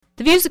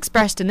The views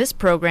expressed in this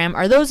program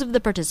are those of the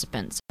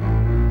participants.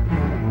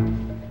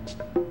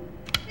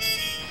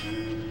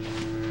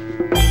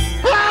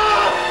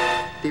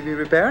 TV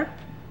repair?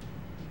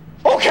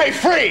 Okay,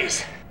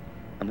 freeze!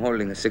 I'm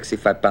holding a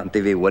 65-pound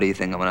TV. What do you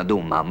think I'm gonna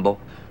do, Mambo?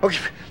 Okay,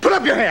 put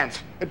up your hands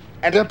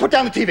and put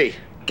down the TV.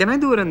 Can I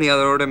do it in the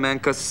other order, man?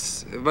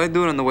 Because if I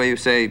do it in the way you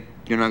say,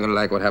 you're not gonna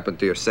like what happened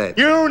to your set.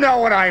 You know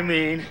what I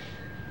mean.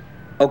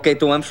 Okay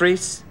to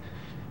unfreeze?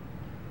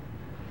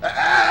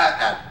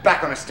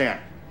 Back on the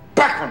stand.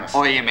 Back on the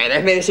stand. Oye,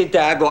 déjame decirte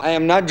algo. I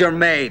am not your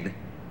maid.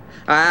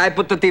 I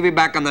put the TV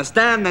back on the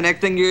stand. The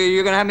next thing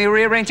you're gonna have me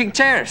rearranging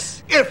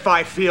chairs. If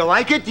I feel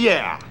like it,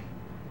 yeah.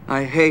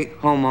 I hate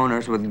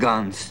homeowners with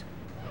guns.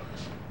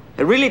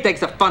 It really takes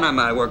the fun out of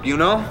my work, you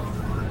know?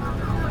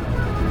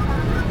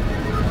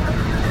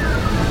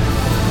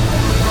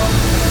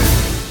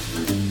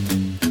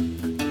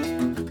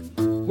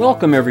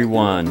 Welcome,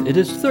 everyone. It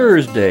is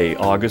Thursday,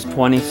 August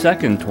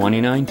 22nd,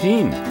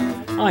 2019.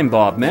 I'm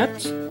Bob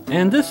Metz,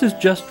 and this is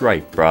Just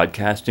Right,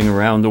 broadcasting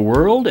around the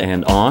world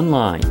and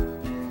online.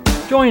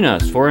 Join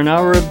us for an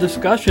hour of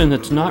discussion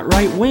that's not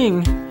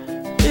right-wing,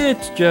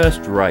 it's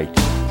just right.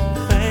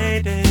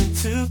 Fade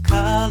into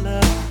color,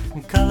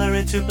 and color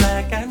into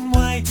black and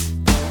white.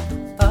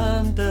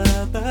 Under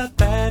the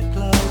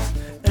bedclothes,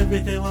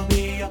 everything will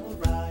be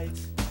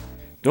alright.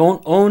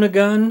 Don't own a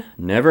gun,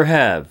 never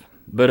have.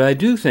 But I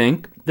do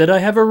think that I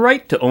have a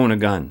right to own a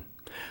gun.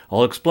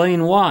 I'll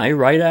explain why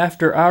right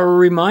after our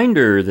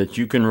reminder that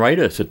you can write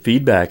us at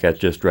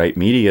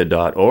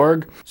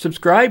feedback@justrightmedia.org,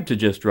 subscribe to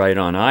Just Right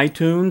on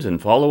iTunes, and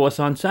follow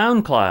us on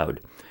SoundCloud.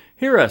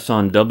 Hear us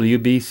on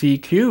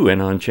WBCQ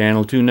and on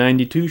Channel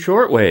 292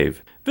 Shortwave.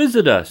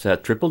 Visit us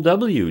at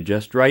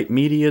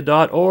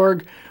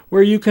www.justrightmedia.org,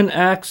 where you can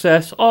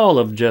access all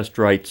of Just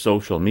Right's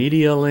social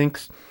media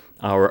links,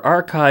 our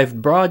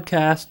archived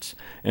broadcasts,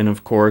 and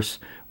of course,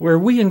 where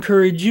we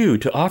encourage you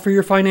to offer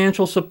your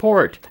financial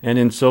support, and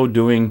in so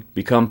doing,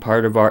 become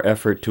part of our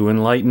effort to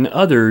enlighten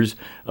others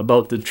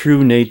about the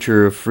true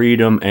nature of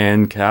freedom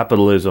and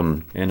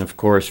capitalism. And of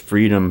course,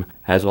 freedom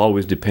has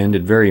always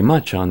depended very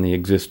much on the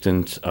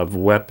existence of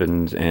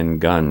weapons and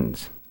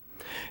guns.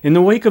 In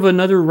the wake of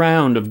another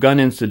round of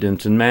gun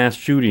incidents and mass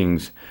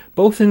shootings,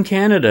 both in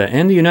Canada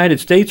and the United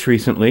States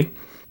recently,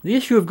 the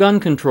issue of gun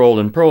control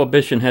and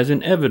prohibition has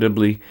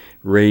inevitably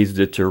raised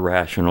its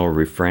irrational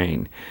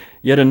refrain.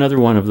 Yet another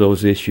one of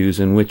those issues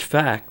in which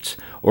facts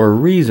or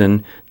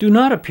reason do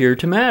not appear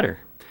to matter.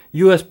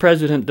 U.S.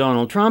 President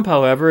Donald Trump,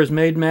 however, has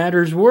made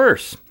matters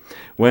worse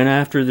when,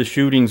 after the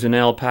shootings in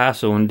El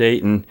Paso and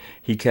Dayton,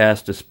 he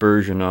cast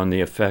aspersion on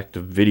the effect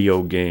of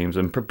video games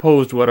and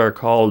proposed what are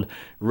called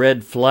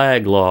red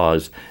flag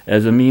laws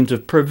as a means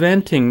of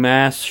preventing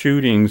mass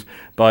shootings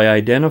by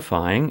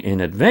identifying, in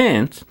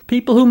advance,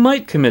 people who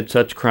might commit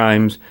such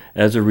crimes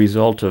as a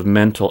result of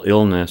mental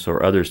illness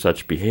or other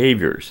such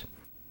behaviors.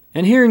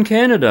 And here in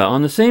Canada,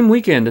 on the same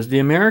weekend as the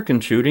American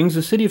shootings,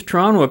 the city of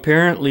Toronto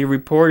apparently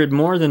reported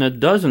more than a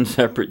dozen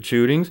separate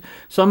shootings,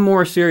 some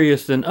more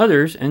serious than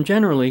others, and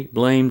generally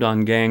blamed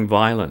on gang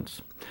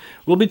violence.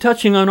 We'll be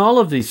touching on all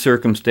of these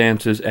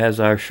circumstances as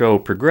our show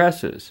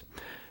progresses.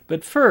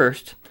 But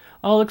first,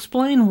 I'll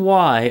explain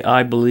why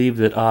I believe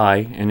that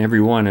I, and every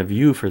one of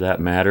you for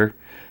that matter,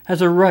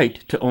 has a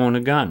right to own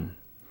a gun.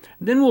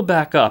 Then we'll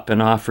back up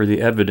and offer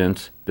the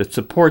evidence that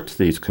supports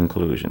these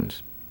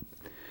conclusions.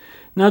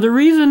 Now, the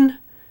reason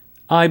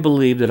I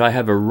believe that I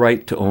have a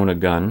right to own a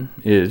gun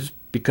is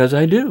because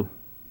I do.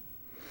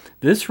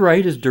 This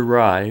right is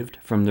derived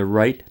from the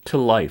right to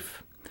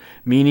life,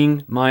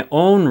 meaning my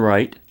own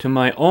right to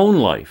my own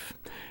life,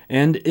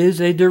 and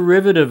is a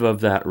derivative of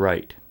that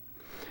right.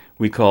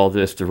 We call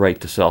this the right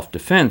to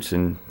self-defense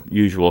in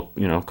usual,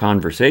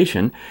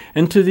 conversation,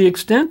 and to the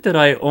extent that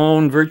I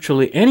own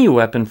virtually any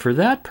weapon for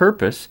that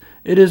purpose,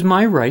 it is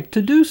my right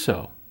to do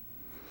so.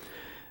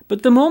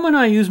 But the moment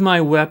I use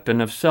my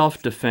weapon of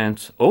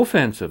self-defense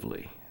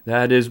offensively,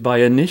 that is, by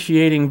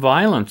initiating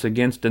violence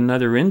against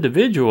another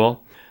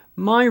individual,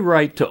 my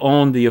right to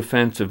own the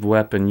offensive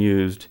weapon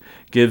used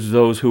gives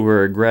those who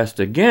were aggressed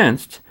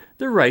against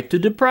the right to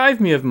deprive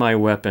me of my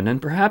weapon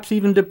and perhaps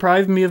even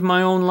deprive me of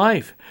my own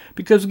life.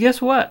 Because guess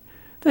what?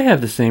 They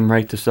have the same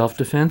right to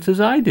self-defense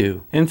as I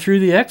do. And through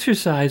the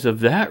exercise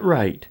of that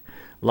right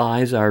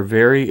lies our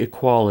very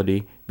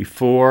equality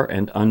before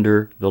and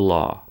under the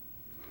law.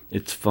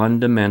 It's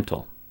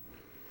fundamental.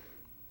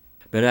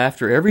 But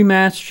after every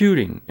mass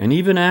shooting, and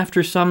even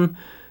after some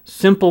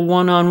simple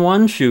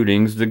one-on-one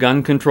shootings, the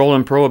gun control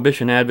and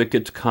prohibition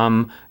advocates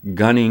come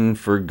gunning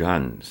for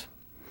guns.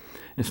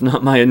 It's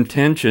not my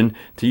intention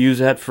to use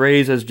that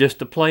phrase as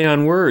just a play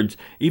on words,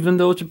 even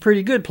though it's a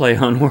pretty good play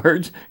on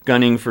words,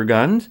 gunning for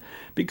guns,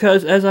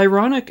 because as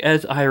ironic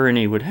as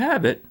irony would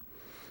have it,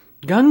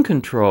 gun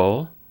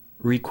control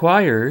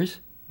requires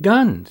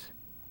guns.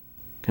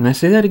 Can I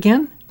say that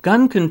again?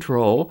 Gun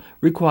control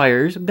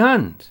requires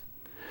guns.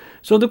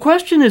 So the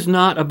question is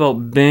not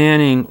about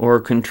banning or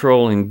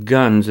controlling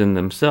guns in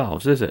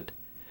themselves, is it?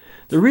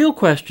 The real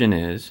question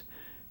is,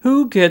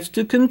 who gets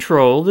to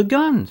control the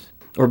guns?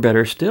 Or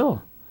better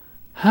still,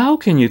 How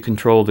can you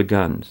control the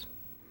guns?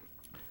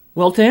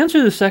 Well, to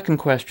answer the second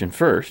question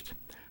first,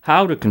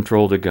 how to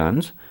control the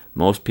guns,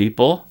 most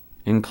people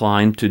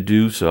inclined to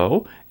do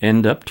so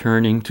end up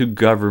turning to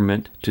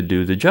government to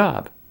do the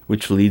job,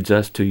 which leads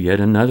us to yet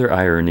another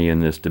irony in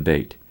this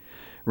debate,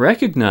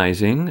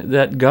 recognizing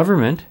that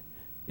government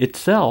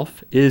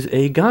itself is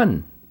a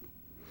gun.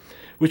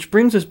 Which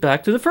brings us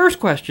back to the first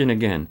question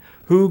again.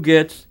 Who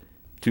gets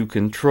to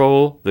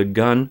control the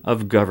gun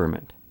of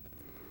government?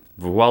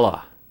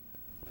 Voila.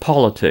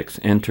 Politics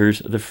enters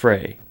the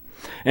fray.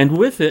 And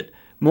with it,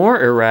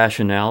 more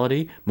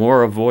irrationality,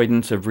 more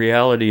avoidance of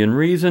reality and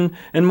reason,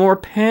 and more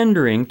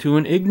pandering to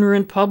an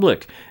ignorant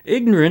public,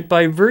 ignorant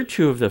by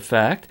virtue of the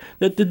fact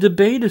that the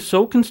debate is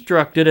so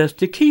constructed as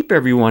to keep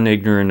everyone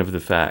ignorant of the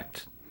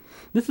facts.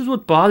 This is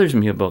what bothers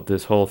me about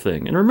this whole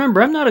thing. And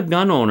remember, I'm not a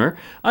gun owner.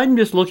 I'm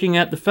just looking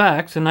at the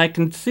facts, and I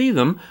can see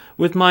them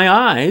with my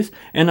eyes,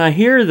 and I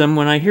hear them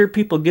when I hear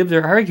people give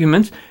their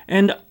arguments,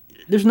 and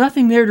there's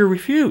nothing there to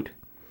refute.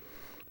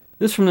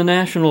 This from the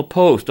National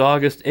Post,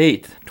 August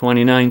 8th,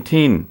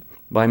 2019,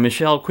 by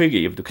Michelle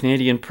Quiggy of the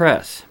Canadian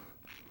Press.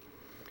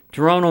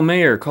 Toronto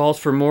Mayor calls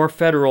for more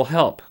federal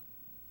help.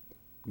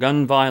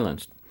 Gun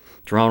violence.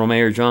 Toronto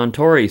Mayor John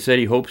Tory said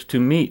he hopes to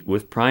meet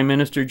with Prime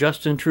Minister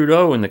Justin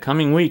Trudeau in the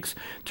coming weeks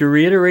to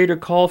reiterate a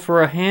call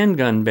for a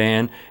handgun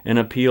ban and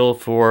appeal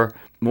for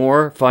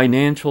more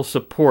financial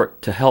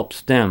support to help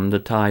stem the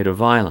tide of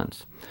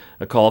violence.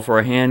 A call for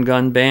a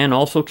handgun ban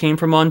also came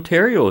from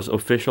Ontario's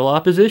official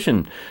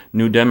opposition.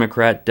 New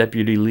Democrat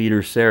Deputy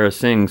Leader Sarah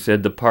Singh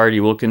said the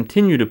party will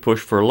continue to push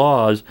for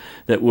laws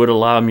that would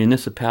allow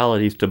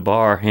municipalities to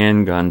bar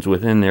handguns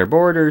within their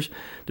borders,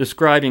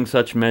 describing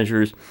such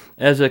measures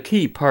as a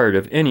key part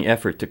of any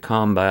effort to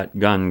combat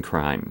gun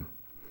crime.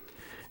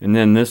 And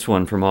then this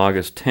one from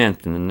August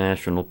 10th in the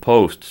National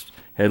Post.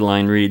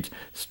 Headline reads,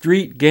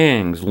 Street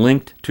Gangs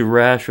Linked to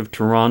Rash of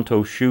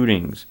Toronto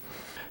Shootings.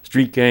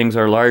 Street gangs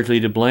are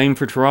largely to blame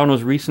for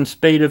Toronto's recent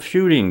spate of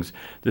shootings,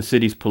 the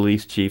city's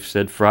police chief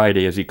said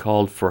Friday as he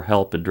called for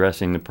help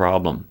addressing the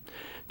problem.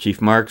 Chief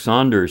Mark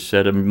Saunders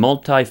said a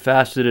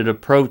multifaceted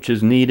approach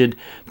is needed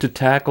to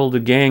tackle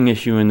the gang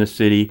issue in the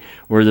city,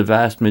 where the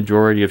vast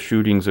majority of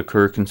shootings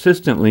occur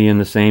consistently in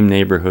the same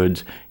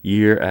neighborhoods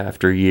year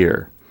after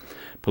year.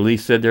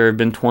 Police said there have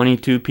been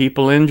 22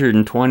 people injured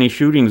in 20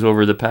 shootings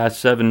over the past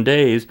 7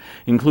 days,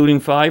 including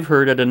 5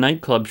 heard at a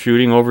nightclub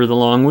shooting over the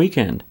long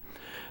weekend.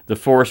 The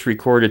force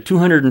recorded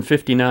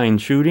 259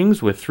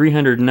 shootings with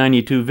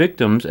 392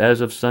 victims as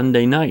of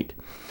Sunday night.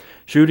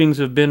 Shootings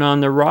have been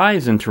on the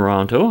rise in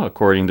Toronto,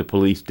 according to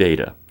police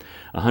data.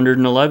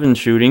 111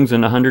 shootings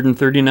and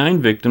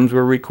 139 victims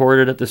were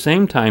recorded at the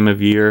same time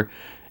of year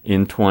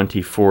in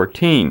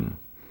 2014.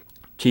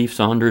 Chief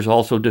Saunders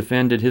also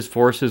defended his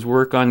force's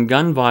work on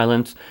gun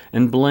violence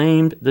and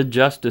blamed the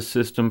justice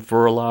system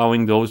for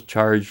allowing those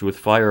charged with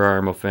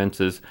firearm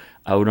offenses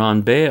out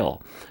on bail,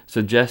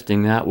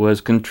 suggesting that was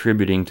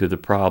contributing to the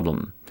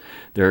problem.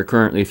 There are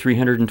currently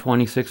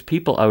 326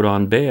 people out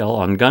on bail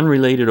on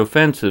gun-related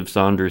offenses,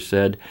 Saunders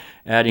said,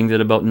 adding that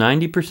about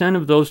 90%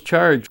 of those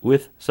charged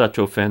with such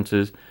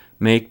offenses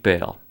make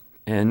bail.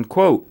 End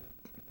quote.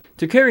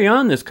 To carry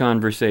on this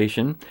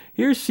conversation,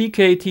 here's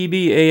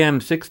CKTB AM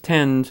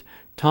 610's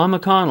Tom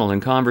McConnell in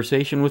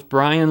conversation with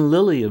Brian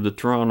Lilley of the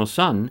Toronto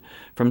Sun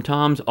from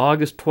Tom's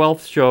August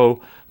 12th show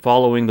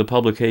following the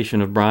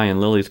publication of Brian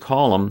Lilley's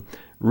column,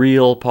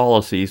 Real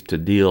Policies to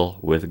Deal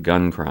with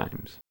Gun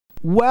Crimes.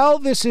 Well,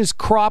 this is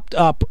cropped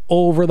up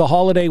over the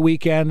holiday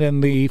weekend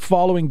and the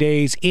following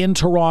days in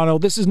Toronto.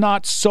 This is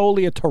not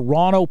solely a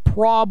Toronto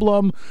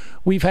problem.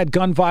 We've had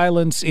gun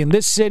violence in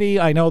this city.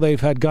 I know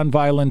they've had gun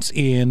violence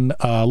in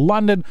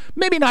London.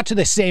 Maybe not to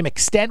the same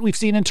extent we've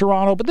seen in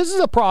Toronto, but this is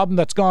a problem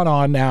that's gone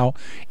on now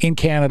in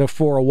Canada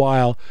for a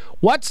while.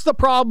 What's the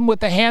problem with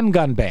the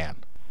handgun ban?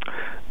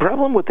 The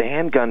problem with the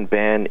handgun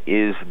ban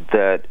is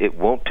that it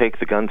won't take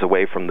the guns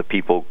away from the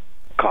people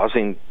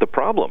causing the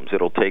problems.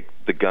 It'll take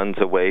the guns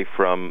away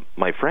from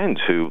my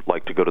friends who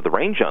like to go to the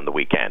range on the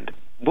weekend.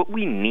 What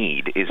we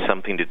need is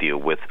something to deal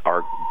with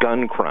our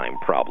gun crime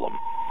problem.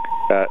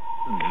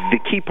 The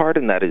key part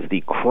in that is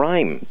the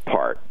crime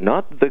part,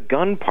 not the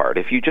gun part.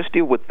 If you just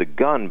deal with the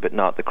gun but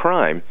not the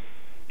crime,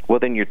 well,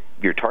 then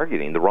you're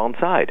targeting the wrong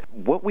side.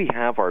 What we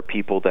have are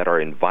people that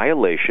are in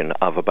violation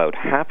of about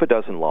half a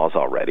dozen laws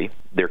already.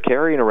 They're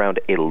carrying around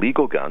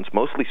illegal guns,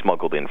 mostly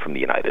smuggled in from the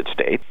United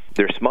States.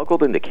 They're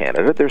smuggled into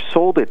Canada. They're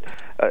sold at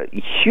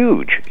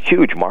huge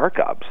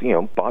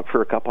markups, bought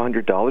for a couple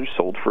 $100,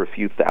 sold for a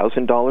few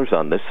 $1,000s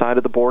on this side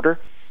of the border.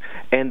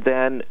 And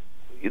then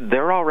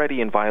they're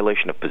already in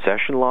violation of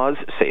possession laws,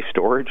 safe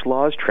storage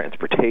laws,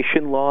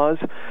 transportation laws,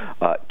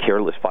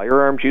 careless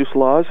firearms use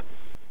laws.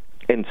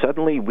 And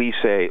suddenly we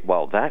say,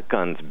 well, that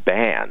gun's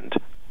banned.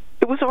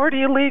 It was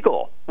already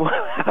illegal.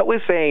 I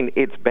was saying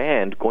it's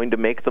banned, going to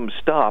make them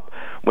stop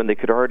when they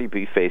could already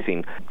be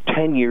facing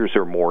 10 years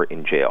or more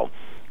in jail.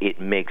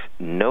 It makes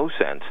no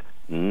sense,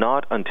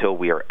 not until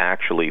we are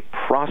actually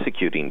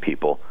prosecuting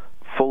people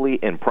fully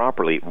and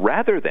properly,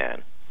 rather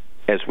than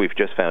as we've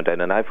just found out,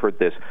 and I've heard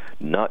this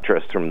not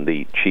just from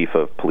the chief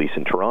of police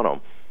in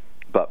Toronto,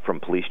 but from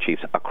police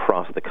chiefs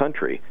across the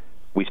country,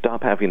 we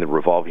stop having the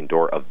revolving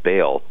door of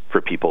bail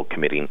for people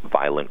committing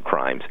violent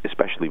crimes,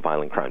 especially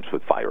violent crimes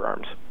with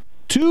firearms.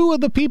 2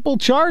 of the people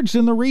charged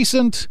in the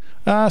recent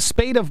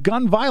spate of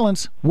gun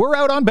violence were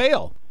out on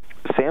bail.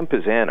 Sam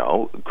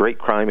Pisano, great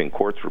crime and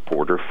courts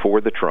reporter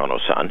for the Toronto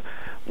Sun,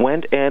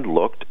 went and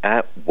looked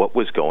at what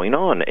was going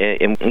on.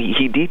 And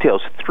he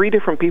details 3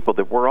 different people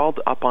that were all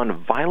up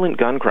on violent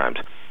gun crimes,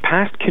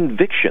 past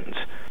convictions.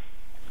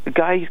 The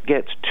guy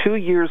gets 2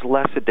 years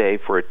less a day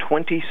for a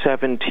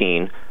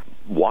 2017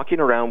 walking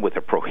around with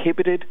a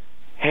prohibited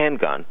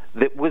handgun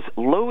that was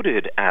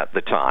loaded at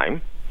the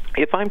time.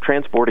 If I'm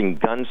transporting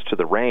guns to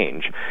the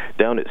range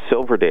down at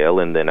Silverdale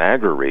in the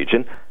Niagara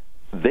region,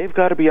 they've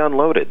got to be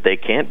unloaded. They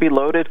can't be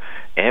loaded,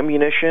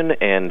 ammunition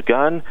and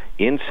gun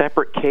in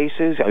separate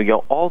cases. You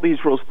know, all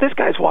these rules. This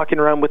guy's walking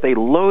around with a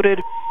loaded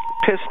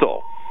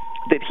pistol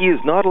that he is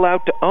not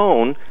allowed to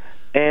own,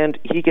 and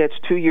he gets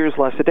 2 years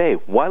less a day.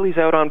 While he's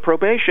out on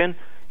probation,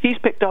 he's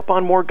picked up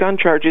on more gun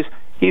charges.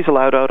 He's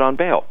allowed out on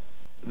bail.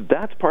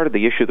 That's part of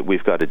the issue that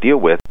we've got to deal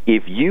with.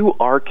 If you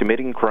are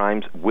committing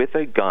crimes with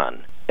a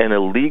gun, an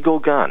illegal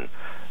gun,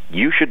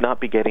 you should not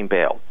be getting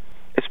bail,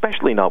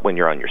 especially not when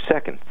you're on your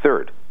 2nd,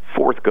 3rd,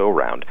 4th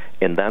go-round.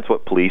 And that's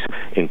what police,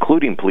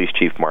 including Police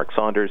Chief Mark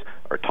Saunders,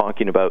 are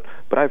talking about.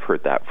 But I've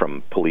heard that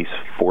from police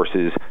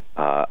forces,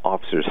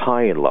 officers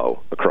high and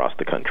low across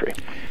the country.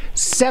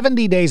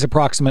 70 days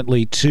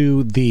approximately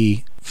to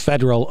the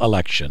federal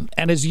election.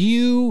 And as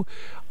you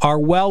are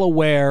well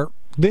aware,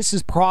 this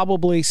is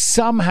probably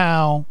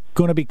somehow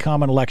going to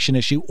become an election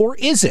issue. Or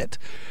is it?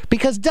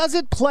 Because does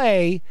it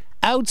play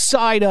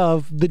outside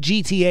of the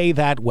GTA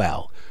that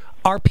well?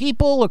 Are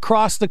people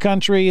across the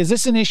country, is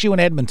this an issue in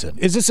Edmonton?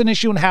 Is this an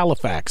issue in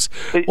Halifax?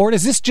 Or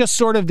is this just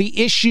sort of the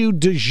issue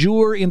du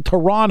jour in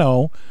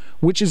Toronto,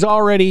 which is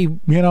already,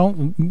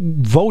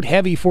 vote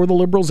heavy for the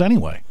Liberals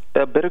anyway?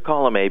 A bit of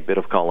column A, bit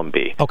of column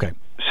B. Okay.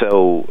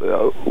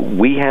 So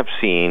we have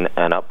seen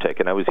an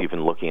uptick, and I was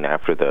even looking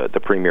after the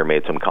Premier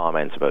made some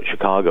comments about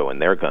Chicago and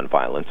their gun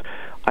violence.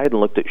 I hadn't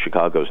looked at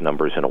Chicago's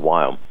numbers in a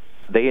while.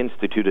 They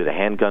instituted a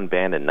handgun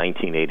ban in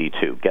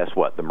 1982. Guess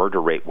what? The murder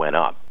rate went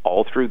up.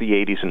 All through the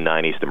 80s and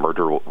 90s, the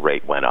murder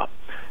rate went up.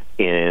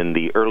 In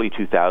the early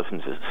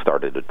 2000s, it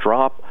started to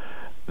drop.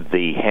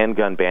 The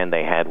handgun ban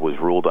they had was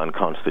ruled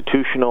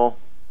unconstitutional.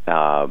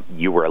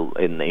 You were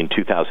in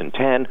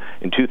 2010.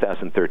 In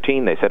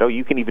 2013, they said,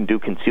 you can even do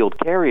concealed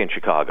carry in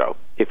Chicago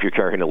if you're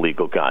carrying a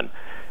legal gun.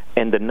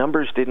 And the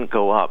numbers didn't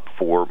go up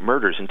for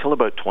murders until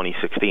about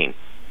 2016,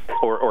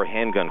 or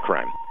handgun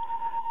crime.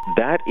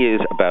 That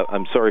is about,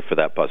 I'm sorry for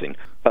that buzzing.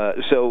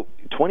 So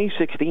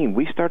 2016,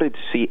 we started to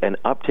see an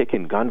uptick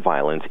in gun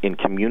violence in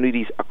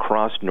communities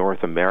across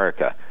North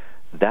America.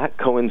 That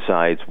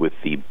coincides with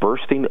the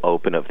bursting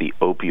open of the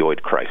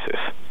opioid crisis.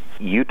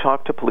 You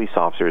talk to police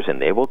officers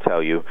and they will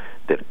tell you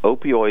that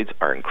opioids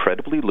are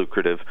incredibly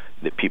lucrative,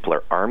 that people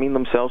are arming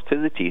themselves to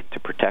the teeth to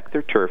protect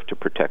their turf, to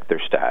protect their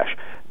stash.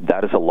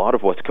 That is a lot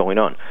of what's going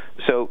on.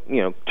 So,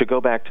 to go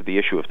back to the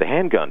issue of the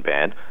handgun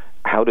ban,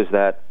 how does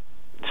that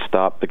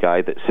stop the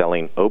guy that's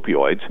selling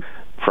opioids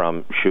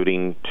from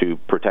shooting to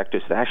protect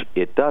his stash?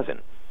 It doesn't.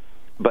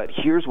 But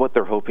here's what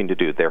they're hoping to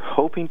do. They're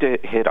hoping to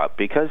hit up,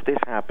 because this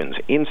happens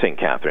in St.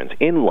 Catharines,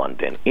 in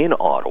London, in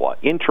Ottawa,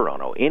 in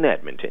Toronto, in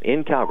Edmonton,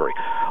 in Calgary.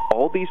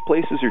 All these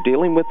places are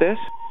dealing with this.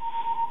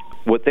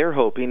 What they're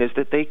hoping is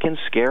that they can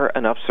scare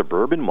enough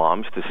suburban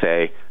moms to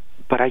say,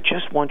 but I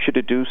just want you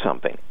to do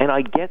something. And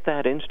I get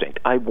that instinct.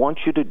 I want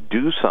you to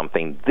do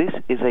something. This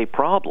is a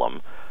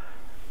problem.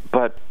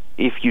 But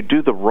if you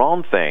do the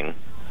wrong thing,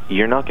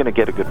 you're not going to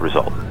get a good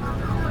result.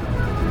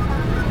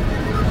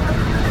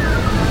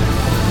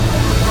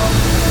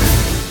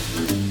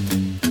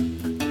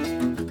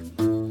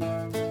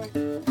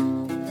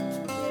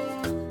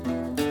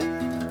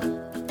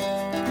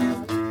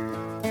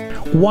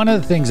 One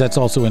of the things that's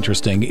also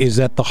interesting is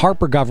that the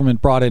Harper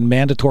government brought in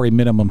mandatory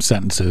minimum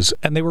sentences,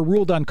 and they were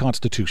ruled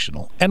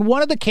unconstitutional. And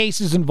one of the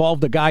cases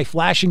involved a guy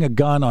flashing a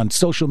gun on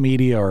social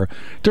media or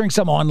during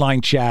some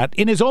online chat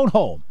in his own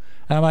home.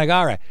 And I'm like,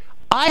 all right,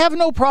 I have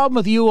no problem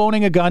with you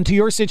owning a gun to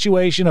your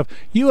situation of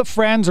you have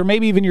friends or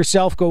maybe even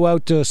yourself go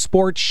out to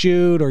sports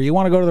shoot or you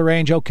want to go to the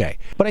range, okay.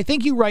 But I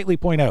think you rightly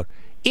point out,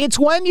 it's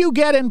when you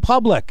get in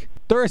public.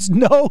 There is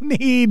no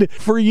need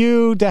for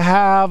you to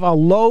have a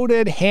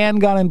loaded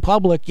handgun in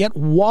public, yet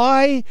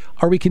why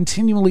are we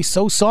continually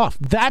so soft?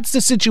 That's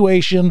the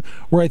situation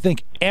where I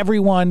think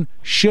everyone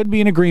should be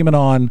in agreement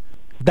on.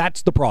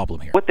 That's the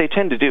problem here. What they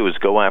tend to do is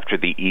go after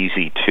the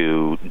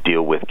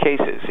easy-to-deal-with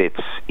cases. It's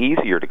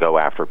easier to go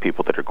after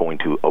people that are going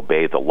to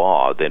obey the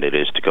law than it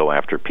is to go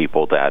after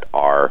people that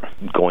are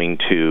going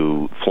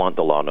to flaunt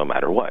the law no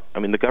matter what. I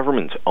mean, the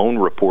government's own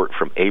report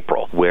from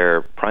April,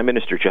 where Prime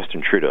Minister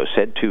Justin Trudeau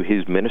said to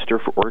his Minister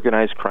for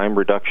Organized Crime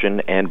Reduction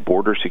and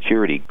Border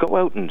Security, go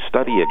out and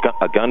study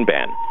a gun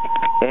ban.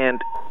 And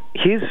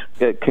his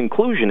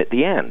conclusion at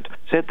the end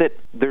said that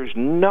there's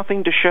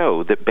nothing to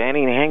show that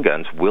banning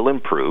handguns will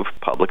improve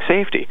public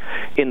safety.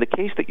 In the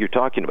case that you're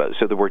talking about,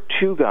 so there were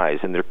two guys,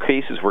 and their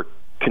cases were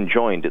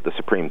conjoined at the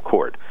Supreme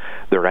Court.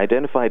 They're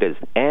identified as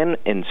N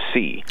and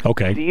C.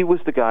 Okay. C was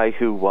the guy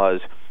who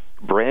was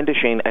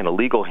brandishing an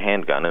illegal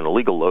handgun, an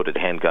illegal loaded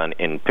handgun,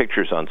 in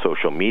pictures on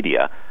social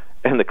media.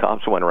 And the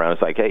cops went around and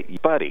was like, hey,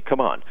 buddy,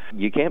 come on.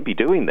 You can't be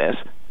doing this.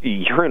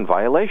 You're in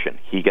violation.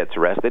 He gets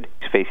arrested.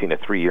 He's facing a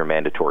 3-year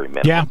mandatory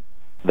minimum. Yeah.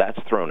 That's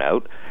thrown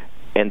out,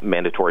 and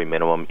mandatory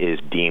minimum is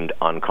deemed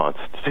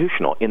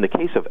unconstitutional. In the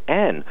case of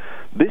N,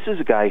 this is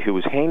a guy who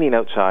was hanging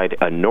outside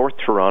a North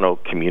Toronto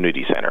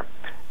community center,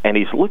 and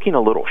he's looking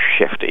a little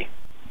shifty.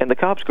 And the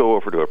cops go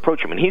over to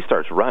approach him, and he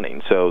starts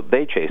running, so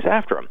they chase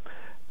after him.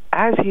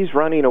 As he's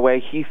running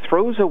away, he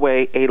throws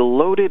away a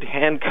loaded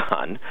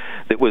handgun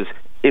that was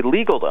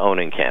illegal to own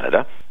in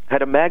Canada,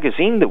 had a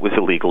magazine that was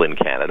illegal in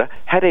Canada,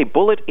 had a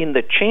bullet in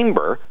the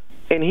chamber,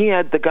 and he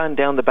had the gun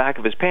down the back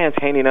of his pants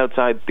hanging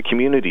outside the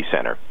community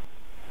center.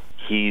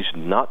 He's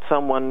not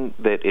someone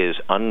that is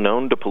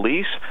unknown to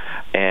police,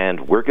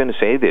 and we're going to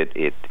say that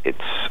it's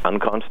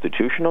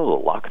unconstitutional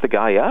to lock the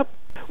guy up.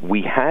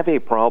 We have a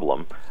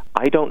problem.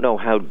 I don't know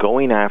how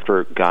going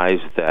after guys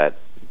that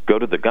go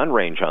to the gun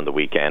range on the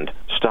weekend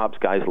stops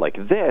guys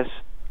like this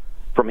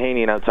from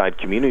hanging outside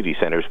community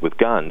centers with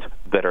guns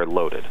that are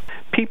loaded.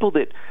 People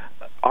that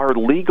are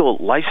legal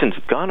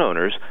licensed gun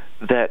owners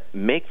that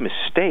make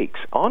mistakes,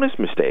 honest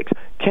mistakes,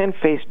 can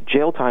face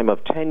jail time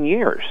of 10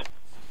 years.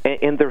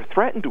 And they're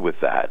threatened with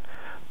that.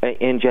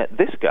 And yet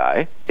this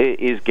guy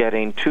is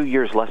getting 2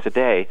 years less a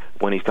day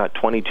when he's got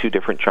 22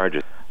 different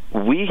charges.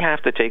 We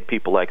have to take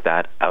people like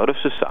that out of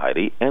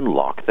society and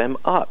lock them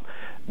up.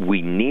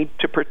 We need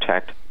to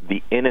protect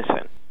the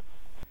innocent.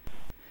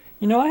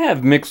 You know, I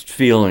have mixed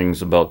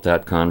feelings about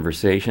that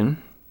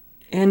conversation.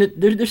 And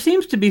there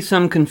seems to be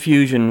some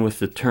confusion with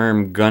the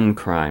term gun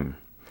crime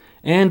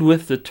and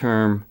with the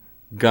term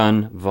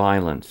gun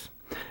violence.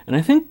 And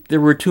I think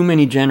there were too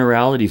many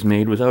generalities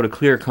made without a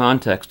clear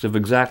context of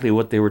exactly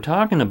what they were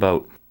talking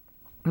about.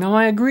 Now,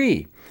 I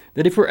agree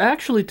that if we're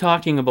actually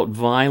talking about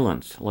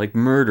violence, like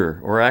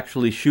murder or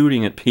actually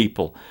shooting at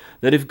people,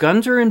 that if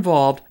guns are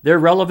involved, they're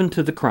relevant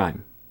to the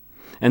crime.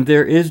 And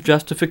there is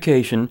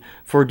justification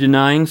for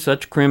denying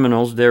such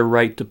criminals their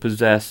right to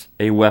possess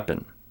a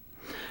weapon.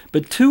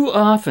 But too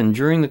often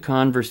during the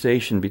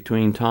conversation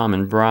between Tom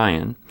and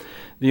Brian,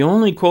 the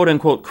only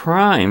quote-unquote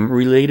crime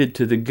related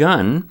to the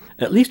gun,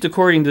 at least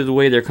according to the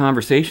way their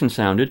conversation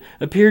sounded,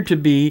 appeared to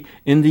be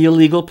in the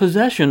illegal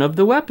possession of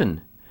the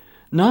weapon,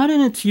 not in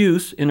its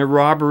use in a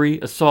robbery,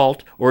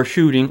 assault, or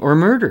shooting or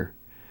murder.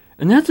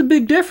 And that's a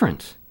big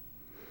difference.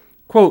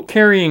 Quote,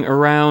 carrying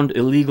around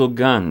illegal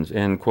guns,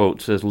 end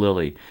quote, says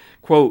Lily.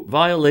 Quote,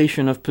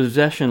 violation of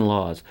possession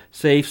laws,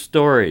 safe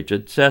storage,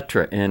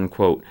 etc., end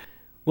quote.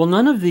 Well,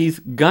 none of these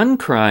gun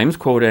crimes,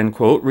 quote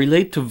unquote,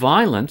 relate to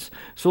violence,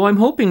 so I'm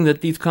hoping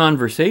that these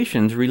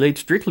conversations relate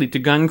strictly to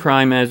gun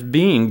crime as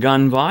being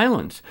gun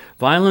violence.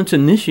 Violence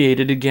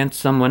initiated against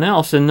someone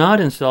else and not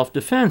in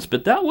self-defense,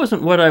 but that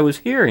wasn't what I was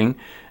hearing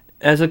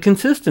as a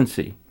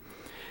consistency.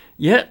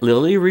 Yet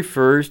Lily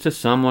refers to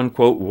someone,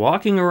 quote,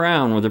 walking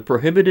around with a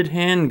prohibited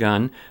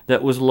handgun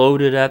that was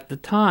loaded at the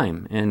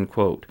time, end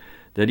quote,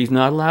 that he's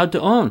not allowed to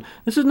own.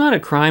 This is not a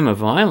crime of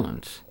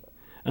violence.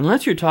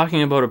 Unless you're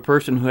talking about a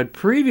person who had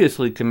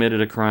previously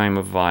committed a crime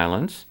of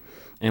violence,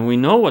 and we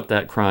know what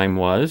that crime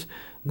was,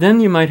 then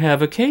you might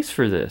have a case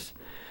for this.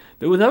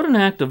 But without an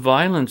act of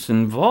violence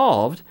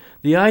involved,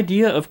 the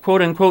idea of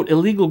quote-unquote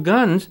illegal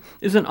guns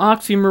is an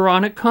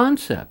oxymoronic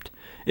concept.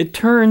 It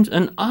turns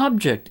an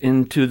object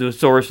into the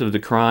source of the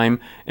crime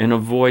and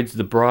avoids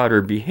the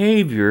broader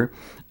behavior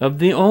of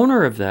the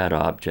owner of that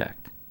object.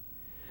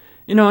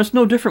 You know, it's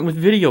no different with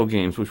video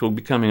games, which will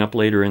be coming up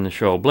later in the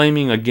show,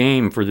 blaming a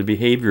game for the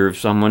behavior of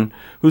someone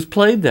who's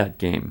played that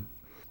game.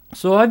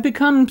 So I've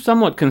become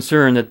somewhat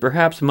concerned that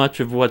perhaps much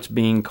of what's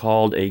being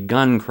called a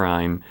gun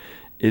crime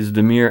is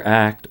the mere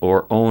act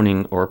or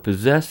owning or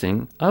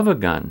possessing of a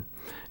gun.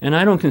 And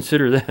I don't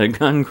consider that a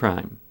gun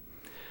crime.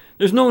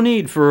 There's no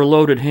need for a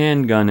loaded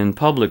handgun in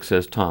public,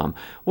 says Tom.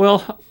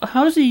 Well,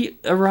 how does he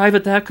arrive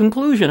at that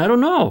conclusion? I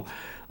don't know.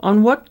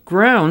 On what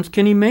grounds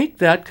can he make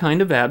that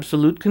kind of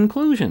absolute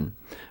conclusion?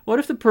 What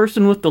if the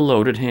person with the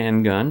loaded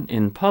handgun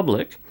in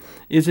public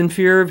is in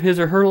fear of his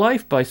or her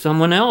life by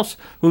someone else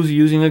who's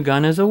using a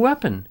gun as a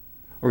weapon,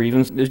 or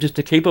even is just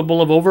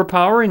capable of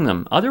overpowering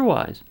them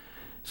otherwise?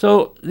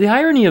 So the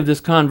irony of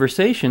this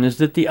conversation is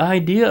that the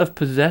idea of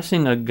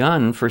possessing a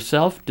gun for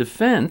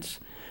self-defense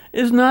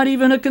is not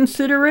even a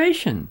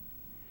consideration.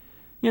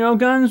 You know,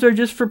 guns are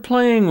just for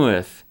playing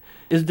with,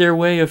 is their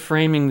way of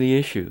framing the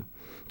issue.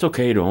 It's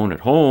okay to own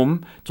at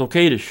home. It's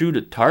okay to shoot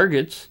at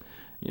targets.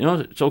 You know,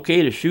 it's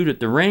okay to shoot at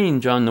the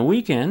range on the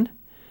weekend.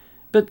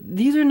 But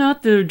these are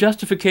not the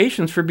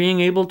justifications for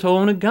being able to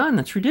own a gun.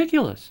 That's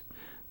ridiculous.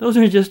 Those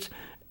are just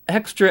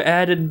extra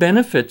added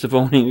benefits of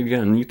owning a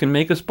gun. You can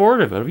make a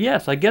sport of it.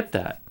 Yes, I get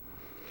that.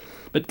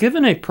 But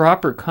given a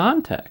proper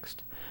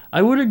context,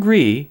 I would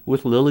agree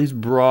with Lily's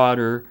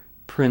broader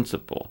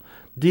principle.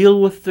 Deal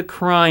with the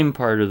crime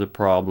part of the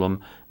problem,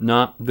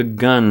 not the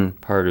gun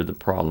part of the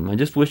problem. I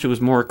just wish it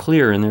was more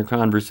clear in their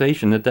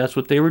conversation that that's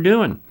what they were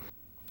doing.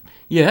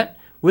 Yet,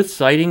 with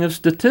citing of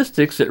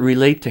statistics that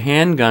relate to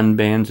handgun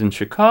bans in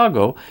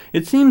Chicago,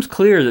 it seems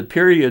clear that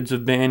periods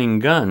of banning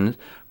guns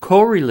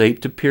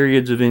correlate to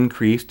periods of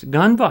increased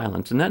gun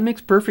violence, and that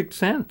makes perfect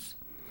sense.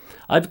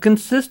 I've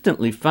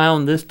consistently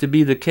found this to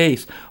be the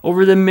case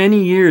over the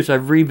many years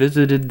I've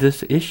revisited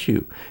this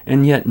issue,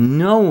 and yet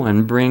no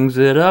one brings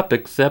it up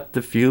except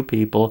the few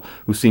people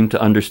who seem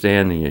to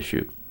understand the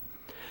issue.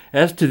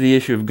 As to the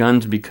issue of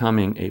guns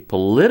becoming a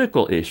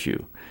political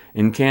issue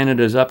in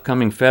Canada's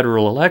upcoming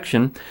federal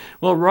election,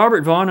 well,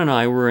 Robert Vaughn and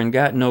I were in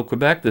Gatineau,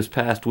 Quebec this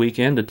past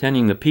weekend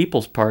attending the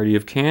People's Party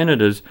of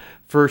Canada's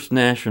first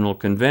national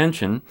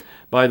convention.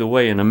 By the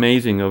way, an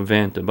amazing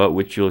event about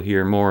which you'll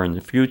hear more in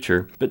the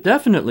future. But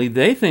definitely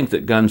they think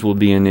that guns will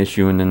be an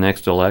issue in the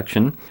next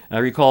election. I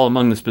recall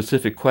among the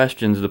specific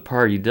questions the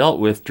party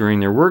dealt with during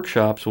their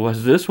workshops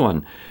was this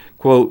one.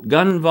 Quote,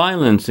 gun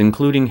violence,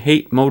 including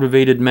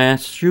hate-motivated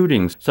mass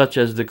shootings, such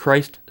as the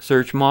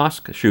Christchurch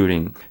Mosque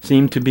shooting,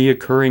 seem to be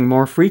occurring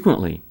more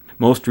frequently.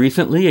 Most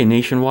recently, a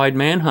nationwide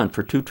manhunt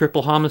for 2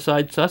 triple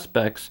homicide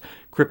suspects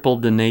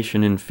crippled the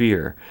nation in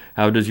fear.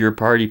 How does your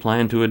party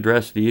plan to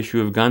address the issue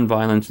of gun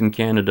violence in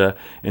Canada,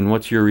 and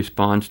what's your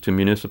response to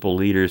municipal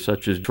leaders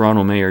such as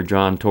Toronto Mayor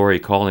John Tory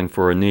calling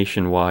for a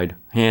nationwide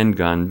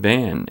handgun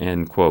ban?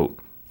 End quote.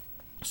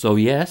 So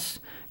yes,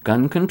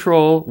 gun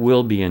control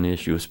will be an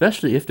issue,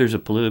 especially if there's a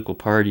political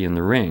party in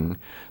the ring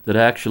that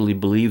actually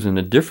believes in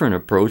a different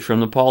approach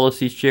from the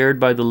policies shared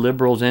by the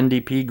Liberals,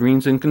 NDP,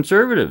 Greens, and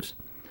Conservatives.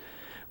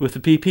 With the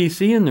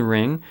PPC in the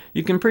ring,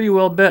 you can pretty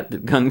well bet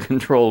that gun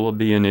control will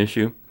be an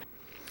issue.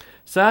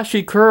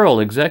 Sashi Curl,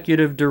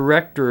 executive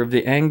director of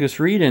the Angus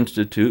Reid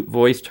Institute,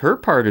 voiced her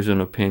partisan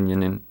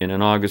opinion in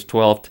an August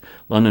 12th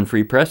London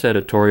Free Press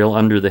editorial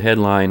under the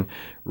headline,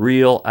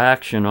 Real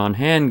Action on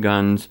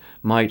Handguns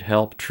Might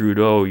Help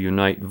Trudeau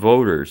Unite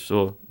Voters.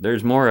 So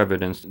there's more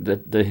evidence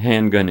that the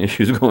handgun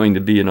issue is going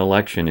to be an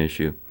election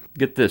issue.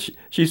 Get this,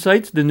 she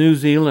cites the New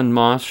Zealand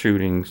mosque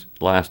shootings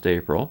last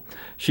April.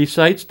 She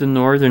cites the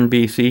northern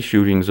BC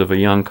shootings of a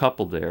young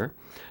couple there.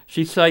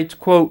 She cites,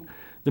 quote,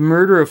 the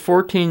murder of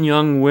 14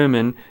 young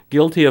women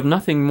guilty of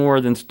nothing more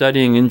than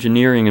studying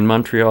engineering in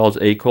Montreal's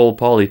École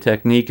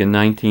Polytechnique in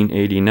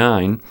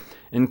 1989,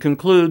 and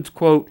concludes,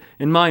 quote,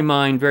 in my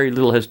mind, very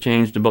little has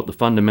changed about the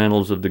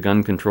fundamentals of the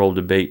gun control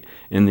debate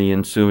in the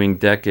ensuing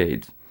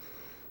decades.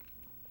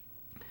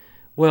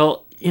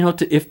 Well, you know,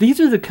 if these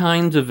are the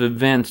kinds of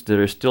events that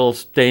are still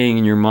staying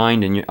in your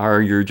mind and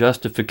are your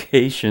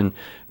justification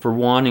for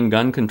wanting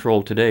gun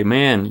control today,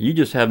 man, you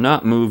just have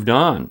not moved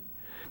on.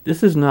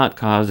 This is not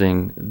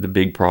causing the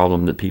big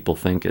problem that people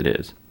think it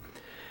is.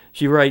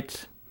 She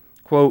writes,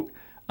 quote,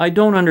 I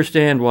don't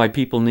understand why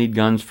people need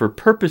guns for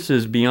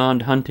purposes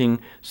beyond hunting,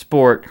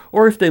 sport,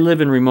 or if they live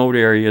in remote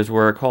areas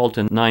where a call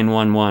to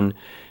 911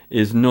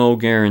 is no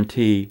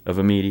guarantee of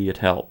immediate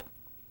help.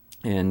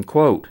 End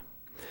quote.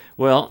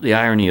 Well, the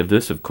irony of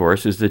this, of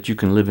course, is that you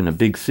can live in a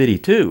big city,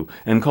 too,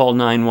 and call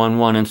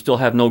 911 and still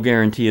have no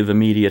guarantee of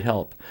immediate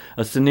help.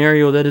 A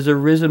scenario that has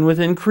arisen with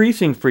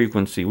increasing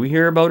frequency. We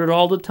hear about it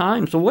all the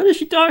time. So what is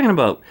she talking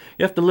about?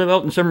 You have to live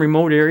out in some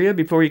remote area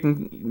before you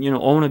can,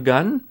 own a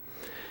gun?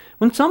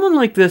 When someone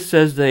like this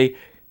says they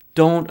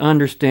don't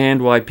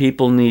understand why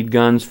people need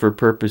guns for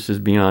purposes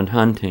beyond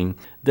hunting,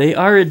 they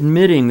are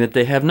admitting that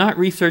they have not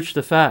researched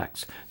the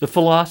facts, the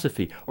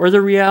philosophy, or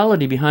the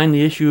reality behind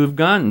the issue of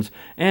guns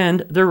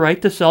and their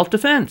right to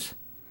self-defense.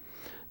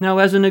 Now,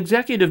 as an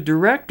executive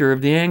director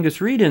of the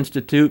Angus Reid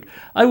Institute,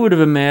 I would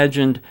have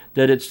imagined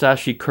that it's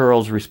Sashi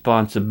Curl's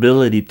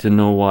responsibility to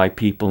know why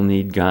people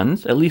need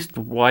guns, at least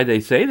why they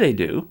say they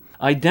do,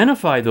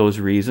 identify those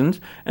reasons,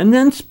 and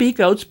then speak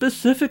out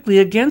specifically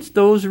against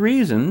those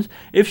reasons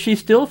if she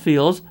still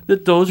feels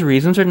that those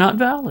reasons are not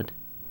valid.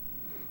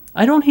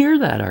 I don't hear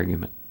that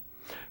argument.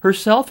 Her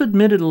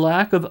self-admitted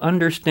lack of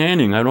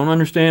understanding, I don't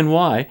understand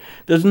why,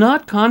 does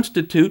not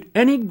constitute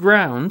any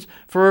grounds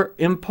for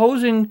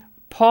imposing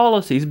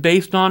policies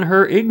based on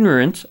her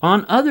ignorance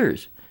on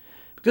others.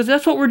 Because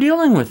that's what we're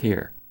dealing with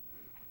here.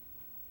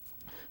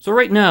 So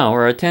right now,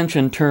 our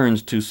attention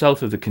turns to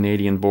south of the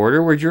Canadian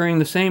border, where during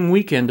the same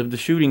weekend of the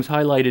shootings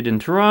highlighted in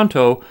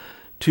Toronto,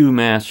 2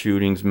 mass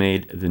shootings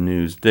made the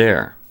news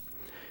there.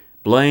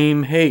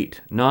 Blame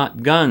hate,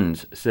 not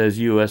guns, says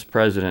U.S.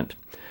 President.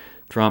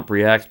 Trump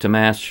reacts to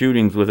mass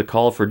shootings with a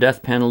call for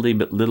death penalty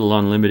but little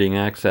on limiting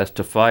access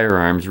to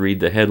firearms, read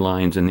the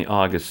headlines in the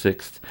August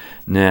 6th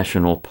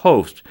National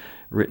Post,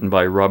 written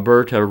by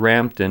Roberta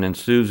Rampton and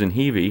Susan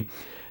Heavey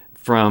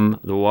from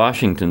the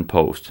Washington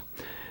Post.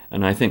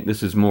 And I think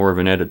this is more of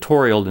an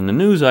editorial than the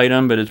news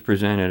item, but it's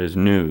presented as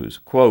news.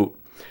 Quote,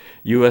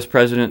 U.S.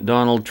 President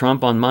Donald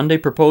Trump on Monday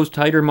proposed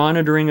tighter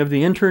monitoring of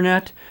the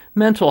Internet,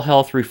 mental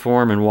health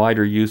reform, and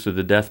wider use of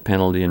the death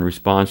penalty in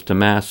response to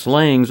mass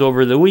slayings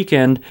over the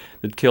weekend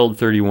that killed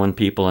 31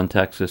 people in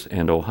Texas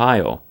and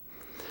Ohio.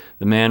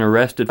 The man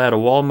arrested at a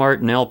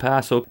Walmart in El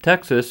Paso,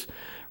 Texas,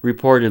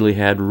 reportedly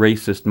had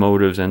racist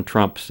motives, and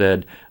Trump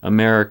said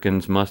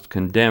Americans must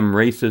condemn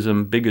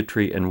racism,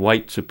 bigotry, and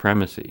white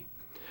supremacy.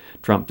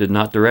 Trump did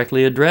not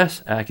directly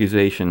address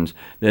accusations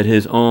that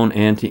his own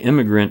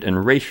anti-immigrant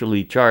and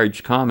racially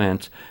charged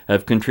comments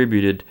have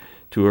contributed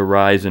to a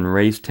rise in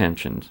race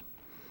tensions.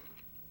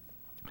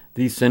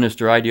 These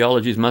sinister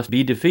ideologies must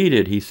be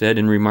defeated, he said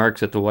in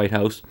remarks at the White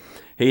House.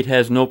 Hate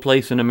has no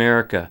place in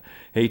America.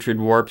 Hatred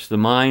warps the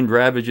mind,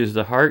 ravages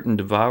the heart, and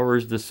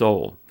devours the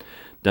soul.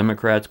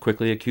 Democrats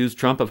quickly accused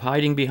Trump of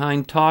hiding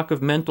behind talk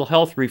of mental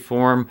health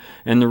reform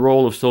and the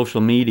role of social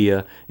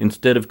media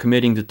instead of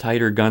committing to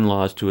tighter gun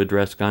laws to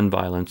address gun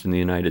violence in the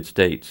United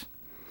States.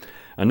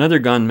 Another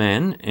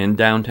gunman in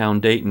downtown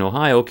Dayton,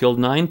 Ohio, killed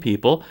 9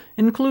 people,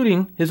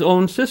 including his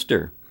own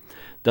sister.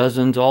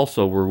 Dozens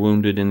also were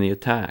wounded in the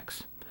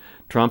attacks.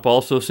 Trump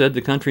also said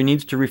the country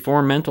needs to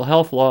reform mental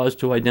health laws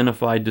to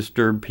identify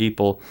disturbed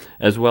people,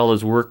 as well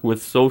as work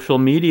with social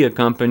media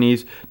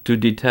companies to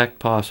detect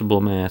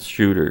possible mass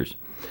shooters.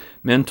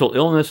 Mental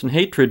illness and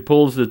hatred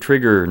pulls the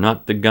trigger,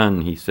 not the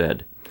gun, he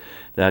said.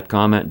 That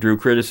comment drew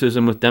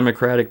criticism, with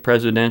Democratic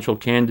presidential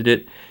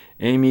candidate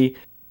Amy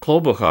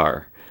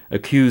Klobuchar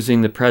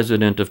accusing the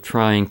president of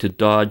trying to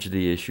dodge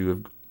the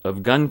issue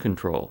of gun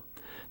control.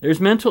 There's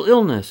mental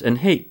illness and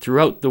hate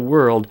throughout the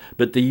world,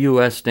 but the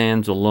U.S.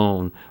 stands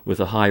alone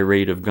with a high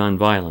rate of gun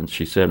violence,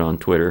 she said on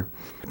Twitter.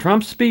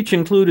 Trump's speech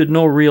included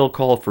no real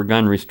call for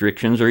gun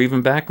restrictions or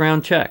even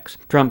background checks.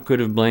 Trump could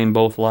have blamed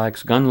both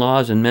lax gun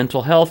laws and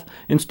mental health.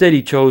 Instead,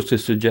 he chose to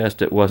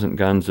suggest it wasn't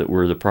guns that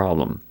were the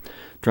problem.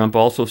 Trump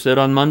also said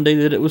on Monday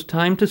that it was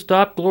time to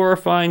stop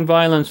glorifying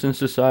violence in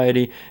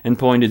society and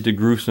pointed to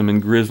gruesome and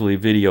grisly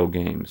video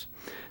games.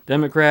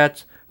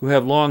 Democrats, who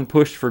have long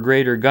pushed for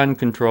greater gun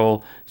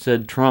control,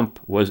 said Trump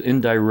was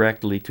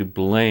indirectly to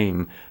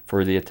blame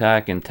for the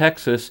attack in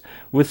Texas,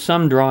 with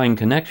some drawing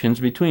connections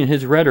between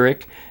his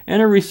rhetoric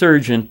and a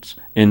resurgence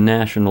in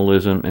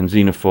nationalism and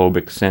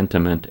xenophobic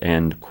sentiment,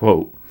 end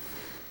quote.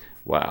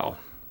 Wow.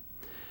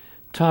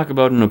 Talk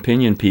about an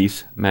opinion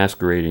piece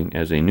masquerading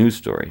as a news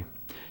story.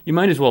 You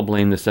might as well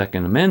blame the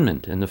Second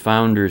Amendment and the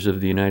founders of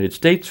the United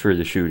States for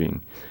the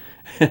shooting,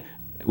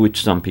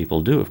 which some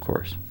people do, of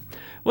course.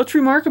 What's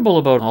remarkable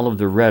about all of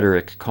the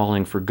rhetoric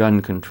calling for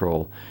gun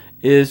control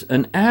is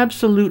an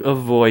absolute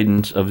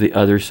avoidance of the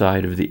other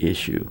side of the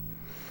issue.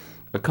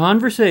 A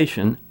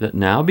conversation that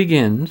now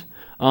begins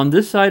on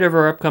this side of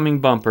our upcoming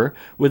bumper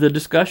with a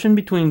discussion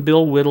between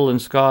Bill Whittle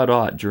and Scott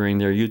Ott during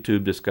their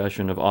YouTube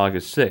discussion of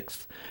August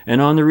 6th,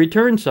 and on the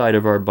return side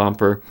of our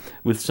bumper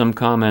with some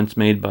comments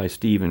made by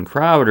Steven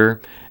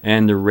Crowder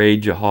and the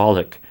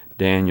rageaholic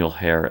Daniel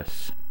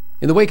Harris.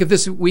 In the wake of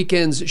this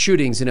weekend's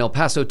shootings in El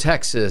Paso,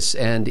 Texas,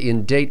 and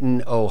in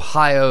Dayton,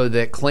 Ohio,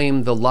 that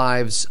claimed the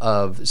lives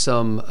of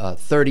some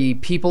 30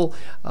 people,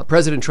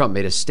 President Trump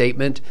made a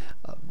statement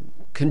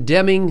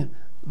condemning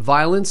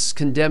violence,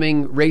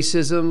 condemning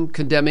racism,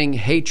 condemning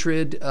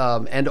hatred,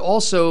 and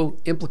also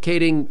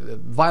implicating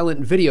violent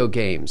video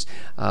games,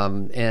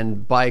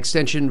 and by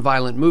extension,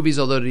 violent movies.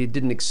 Although he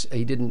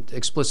didn't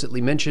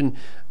explicitly mention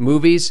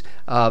movies.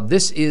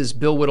 This is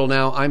Bill Whittle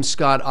now. I'm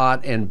Scott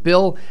Ott, and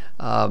Bill.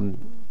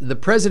 The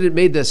president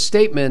made this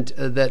statement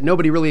that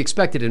nobody really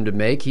expected him to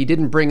make. He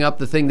didn't bring up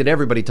the thing that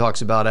everybody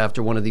talks about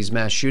after one of these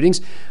mass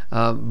shootings,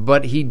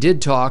 but he did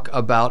talk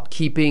about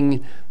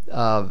keeping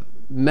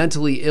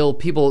mentally ill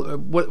people,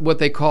 what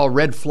they call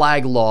red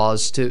flag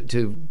laws,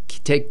 to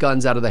take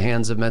guns out of the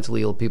hands of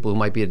mentally ill people who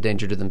might be a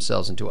danger to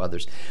themselves and to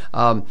others.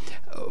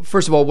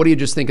 First of all, what do you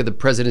just think of the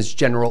president's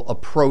general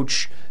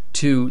approach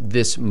to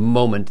this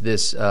moment,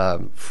 this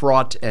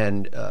fraught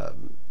and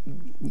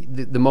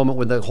the moment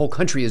when the whole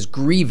country is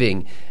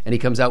grieving, and he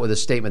comes out with a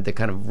statement that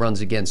kind of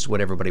runs against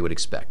what everybody would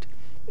expect?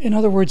 In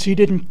other words, he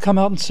didn't come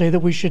out and say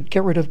that we should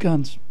get rid of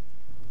guns.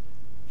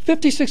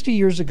 50, 60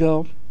 years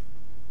ago,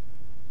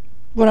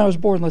 when I was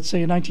born, let's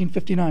say in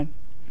 1959,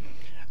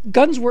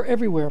 guns were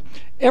everywhere.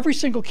 Every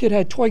single kid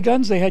had toy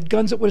guns. They had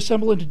guns that would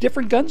assemble into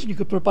different guns, and you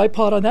could put a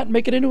bipod on that and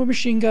make it into a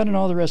machine gun and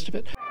all the rest of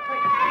it.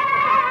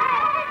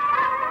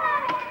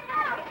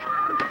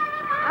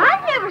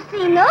 I've never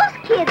seen those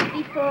kids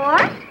before.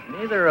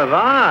 Neither have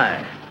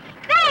I.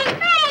 Bang,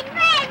 bang,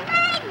 bang,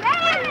 bang,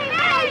 bang,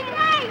 bang,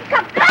 bang.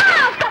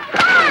 Kapow,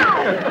 kapow.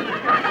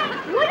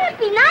 Wouldn't it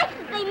be nice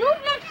if they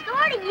moved next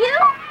door to you?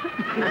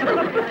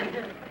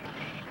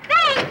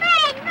 Bang,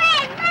 bang,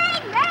 bang,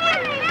 bang,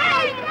 bang,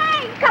 bang,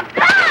 bang.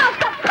 Kapow,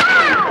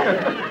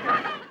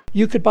 kapow.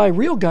 You could buy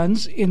real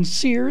guns in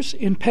Sears,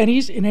 in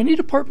Penny's, in any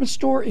department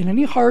store, in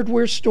any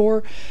hardware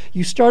store.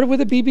 You started with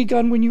a BB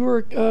gun when you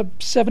were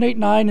 7, 8,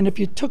 9, and if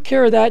you took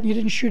care of that and you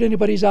didn't shoot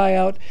anybody's eye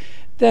out,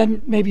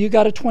 then maybe you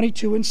got a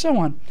 22 and so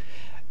on.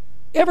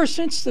 Ever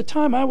since the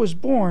time I was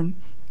born,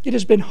 it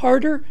has been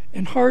harder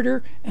and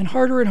harder and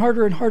harder and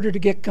harder and harder to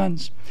get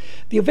guns.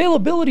 The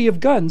availability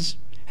of guns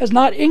has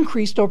not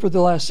increased over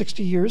the last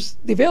 60 years.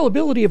 The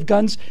availability of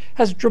guns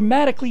has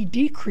dramatically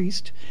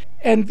decreased,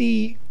 and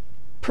the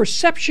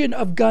perception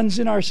of guns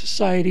in our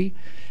society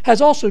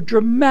has also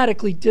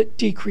dramatically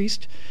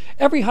decreased.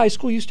 Every high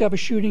school used to have a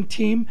shooting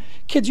team.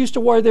 Kids used to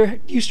wear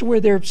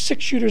their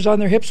 6 shooters on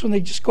their hips when they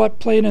just go out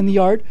playing in the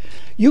yard.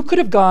 You could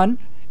have gone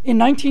in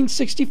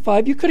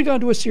 1965. You could have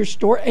gone to a Sears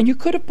store and you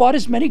could have bought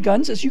as many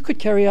guns as you could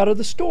carry out of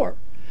the store.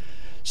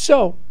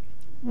 So,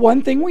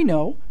 one thing we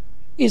know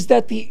is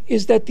that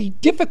the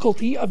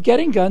difficulty of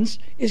getting guns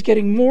is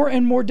getting more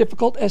and more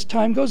difficult as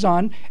time goes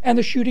on, and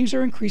the shootings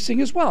are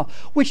increasing as well,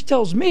 which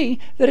tells me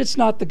that it's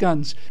not the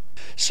guns.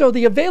 So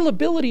the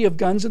availability of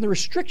guns and the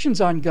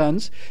restrictions on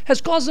guns has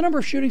caused the number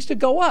of shootings to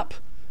go up.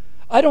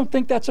 I don't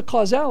think that's a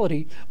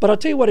causality, but I'll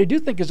tell you what I do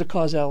think is a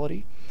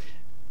causality.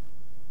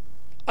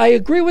 I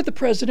agree with the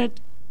president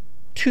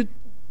to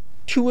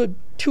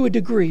a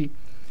degree.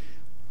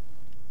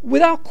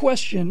 Without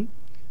question,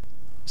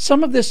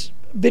 some of this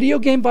video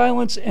game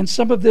violence and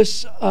some of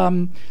this,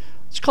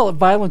 let's call it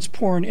violence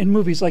porn in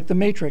movies like The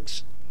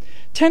Matrix,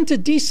 tend to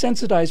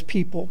desensitize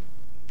people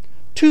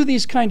to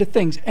these kind of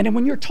things. And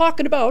when you're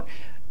talking about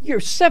you're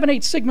 7,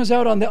 8 sigmas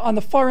out on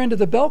the far end of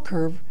the bell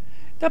curve,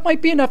 that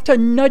might be enough to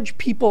nudge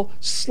people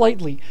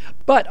slightly.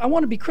 But I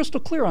want to be crystal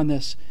clear on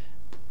this.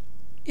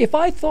 If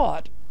I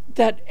thought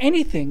that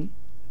anything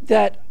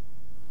that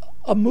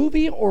a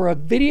movie or a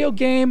video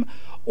game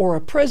or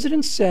a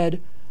president said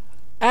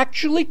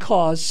actually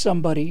caused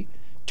somebody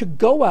to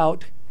go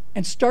out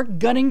and start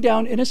gunning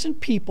down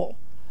innocent people,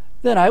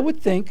 then I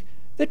would think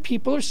that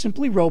people are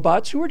simply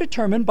robots who are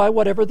determined by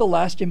whatever the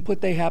last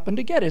input they happen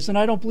to get is, and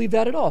I don't believe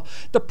that at all.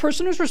 The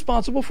person who's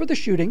responsible for the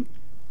shooting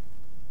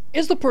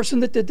is the person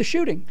that did the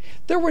shooting.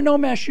 There were no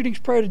mass shootings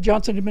prior to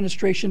Johnson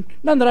administration,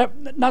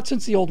 not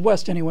since the Old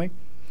West anyway.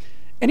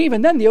 And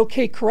even then, the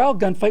OK Corral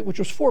gunfight, which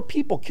was 4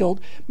 people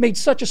killed, made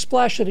such a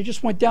splash that it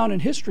just went down in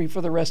history for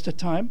the rest of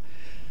time.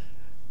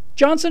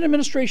 Johnson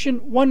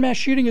administration, 1 mass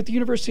shooting at the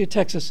University of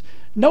Texas.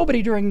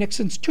 Nobody during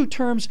Nixon's 2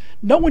 terms,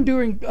 no one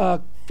during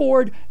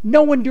Ford,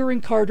 no one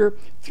during Carter,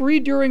 3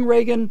 during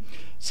Reagan,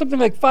 something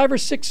like 5 or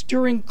 6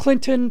 during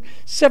Clinton,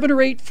 7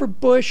 or 8 for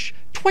Bush,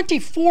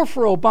 24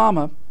 for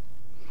Obama.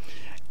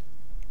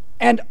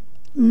 And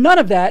none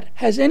of that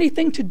has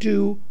anything to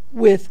do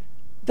with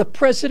the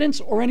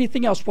presidents or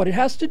anything else. What it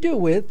has to do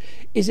with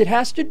is it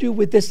has to do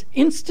with this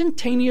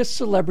instantaneous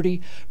celebrity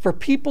for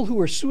people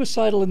who are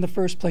suicidal in the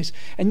first place.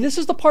 And this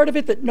is the part of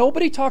it that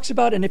nobody talks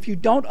about, and if you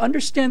don't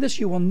understand this,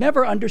 you will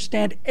never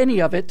understand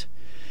any of it.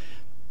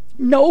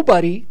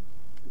 Nobody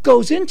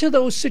goes into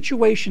those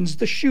situations,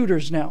 the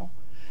shooters now.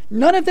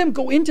 None of them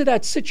go into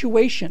that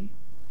situation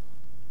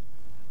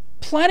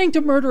planning to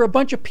murder a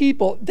bunch of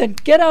people, then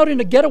get out in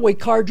a getaway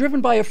car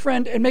driven by a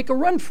friend and make a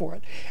run for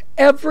it.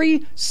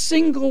 Every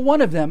single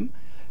one of them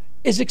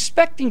is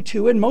expecting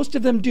to, and most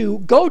of them do,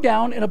 go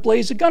down in a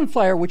blaze of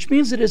gunfire, which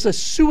means it is a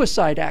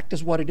suicide act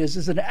is what it is.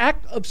 It's an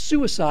act of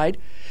suicide.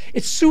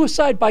 It's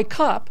suicide by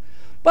cop.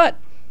 But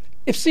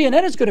if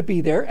CNN is going to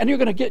be there and you're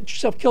going to get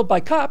yourself killed by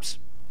cops,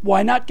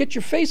 why not get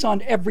your face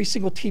on every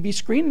single TV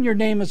screen and your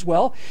name as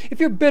well?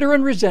 If you're bitter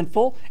and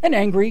resentful and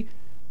angry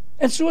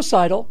and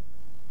suicidal,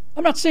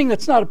 I'm not saying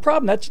that's not a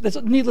problem.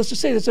 That's needless to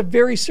say, that's a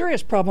very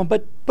serious problem.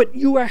 But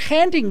you are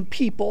handing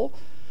people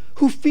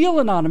who feel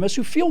anonymous,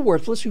 who feel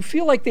worthless, who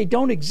feel like they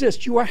don't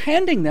exist, you are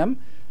handing them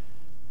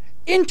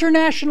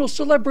international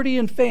celebrity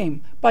and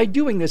fame by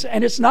doing this.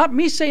 And it's not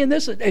me saying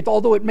this,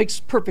 although it makes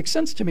perfect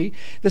sense to me.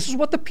 This is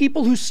what the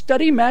people who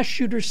study mass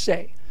shooters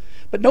say.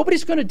 But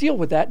nobody's going to deal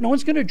with that. No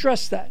one's going to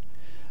address that.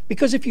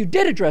 Because if you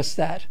did address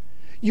that,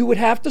 you would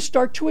have to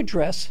start to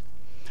address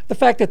the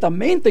fact that the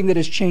main thing that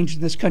has changed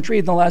in this country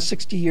in the last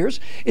 60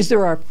 years is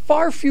there are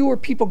far fewer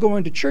people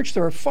going to church.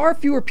 There are far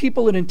fewer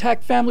people in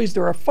intact families.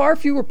 There are far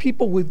fewer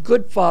people with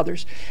good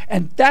fathers.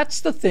 And that's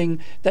the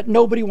thing that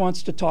nobody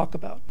wants to talk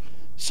about.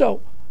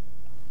 So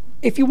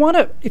if you want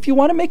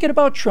to make it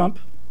about Trump,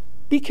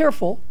 be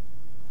careful.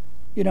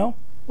 You know,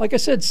 like I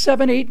said,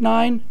 7, 8,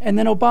 9, and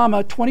then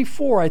Obama,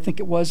 24, I think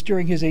it was,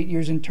 during his 8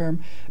 years in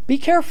term. Be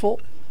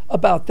careful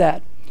about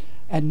that.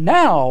 And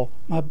now,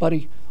 my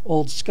buddy,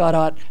 old Scott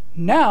Ott,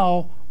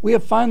 now we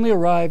have finally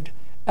arrived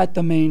at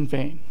the main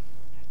vein.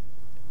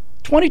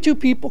 22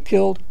 people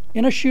killed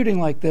in a shooting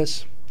like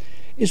this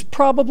is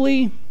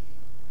probably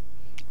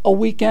a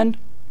weekend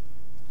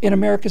in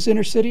America's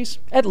inner cities,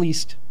 at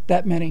least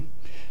that many.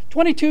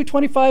 22,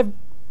 25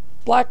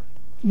 black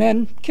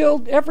men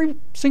killed every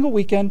single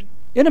weekend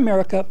in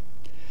America,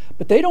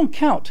 but they don't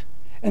count.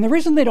 And the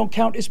reason they don't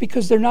count is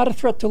because they're not a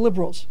threat to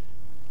liberals.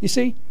 You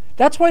see,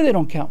 that's why they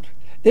don't count.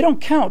 They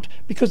don't count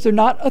because they're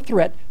not a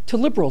threat to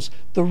liberals.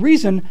 The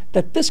reason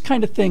that this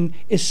kind of thing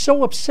is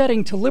so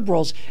upsetting to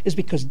liberals is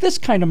because this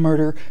kind of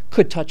murder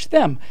could touch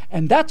them,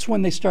 and that's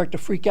when they start to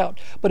freak out.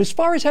 But as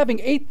far as having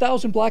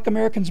 8,000 black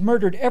Americans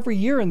murdered every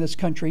year in this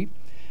country,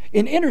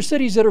 in inner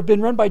cities that have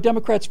been run by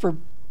Democrats for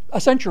a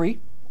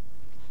century,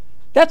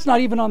 that's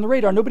not even on the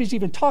radar. Nobody's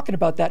even talking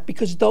about that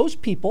because those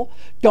people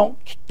don't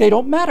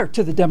matter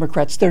to the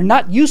Democrats. They're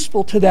not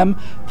useful to them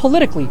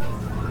politically.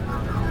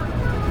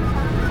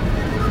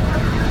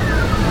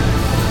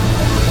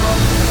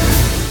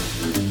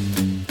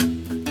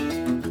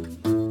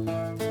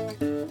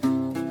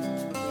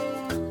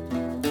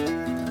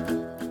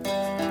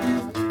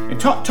 In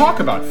Talk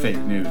about fake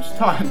news.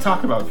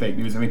 Talk about fake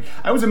news. I mean,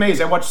 I was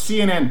amazed. I watched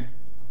CNN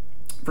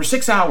for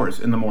 6 hours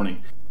in the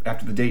morning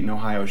after the Dayton,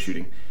 Ohio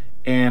shooting.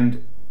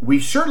 And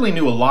we certainly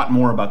knew a lot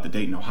more about the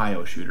Dayton,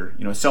 Ohio shooter.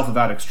 You know,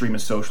 self-avowed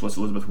extremist socialist,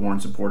 Elizabeth Warren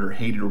supporter,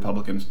 hated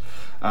Republicans.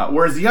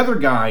 Whereas the other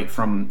guy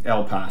from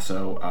El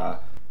Paso,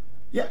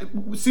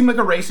 seemed like a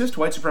racist,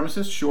 white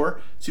supremacist,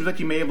 sure. Seems like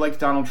he may have liked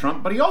Donald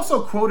Trump, but he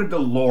also quoted the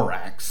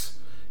Lorax.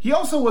 He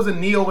also was a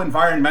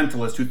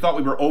neo-environmentalist who thought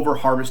we were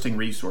over-harvesting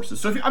resources.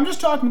 So I'm just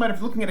talking about if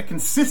you're looking at a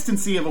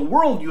consistency of a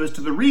worldview as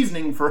to the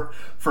reasoning for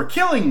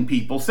killing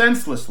people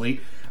senselessly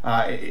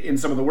in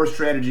some of the worst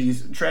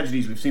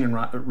tragedies we've seen in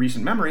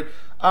recent memory.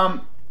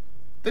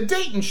 The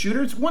Dayton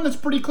shooter, it's one that's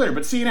pretty clear,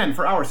 but CNN,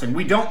 for our sake,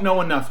 we don't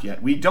know enough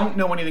yet. We don't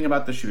know anything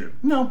about the shooter.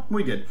 No,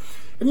 we did.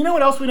 And you know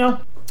what else we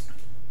know?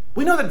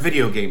 We know that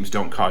video games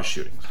don't cause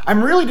shootings.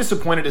 I'm really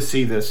disappointed to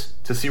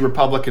see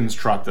Republicans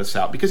trot this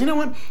out, because you know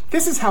what?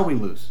 This is how we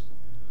lose.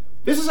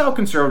 This is how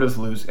conservatives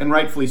lose, and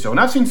rightfully so. And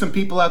I've seen some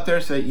people out there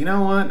say, you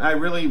know what? I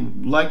really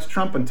liked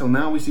Trump until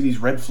now we see these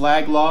red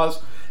flag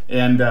laws,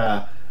 and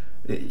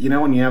you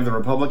know, when you have the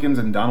Republicans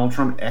and Donald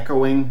Trump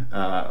echoing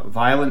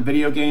violent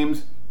video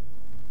games,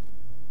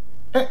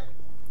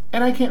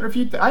 and I can't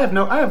refute that. I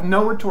have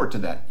no retort to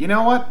that. You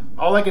know what?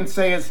 All I can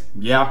say is,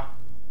 yeah,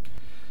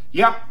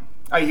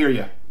 I hear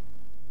you.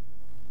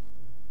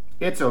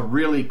 It's a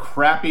really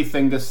crappy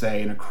thing to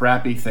say and a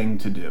crappy thing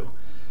to do.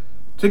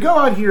 To go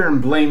out here and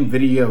blame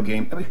video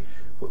games. I mean,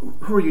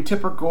 who are you,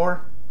 Tipper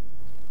Gore?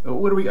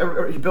 What are we?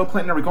 Are you Bill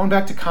Clinton? Are we going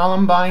back to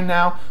Columbine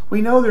now?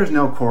 We know there's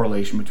no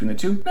correlation between the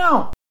two.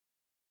 No.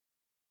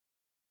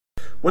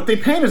 What they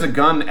paint is a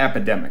gun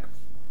epidemic.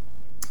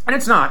 And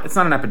it's not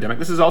an epidemic.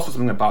 This is also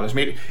something that bothers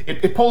me.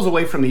 It pulls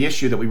away from the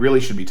issue that we really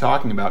should be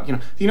talking about. You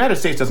know, the United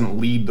States doesn't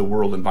lead the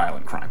world in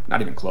violent crime. Not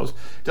even close.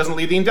 Doesn't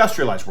lead the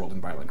industrialized world in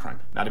violent crime.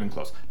 Not even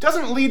close.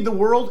 Doesn't lead the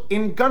world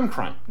in gun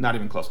crime. Not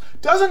even close.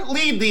 Doesn't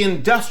lead the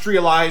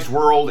industrialized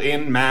world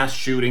in mass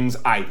shootings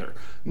either.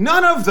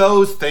 None of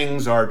those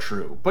things are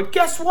true. But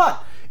guess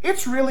what?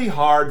 It's really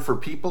hard for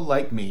people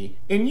like me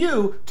and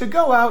you to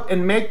go out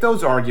and make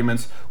those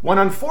arguments when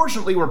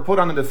unfortunately we're put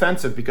on the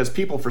defensive because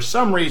people for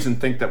some reason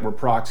think that we're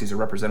proxies or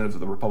representatives of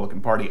the Republican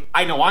Party.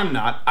 I know I'm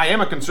not. I am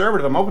a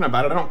conservative. I'm open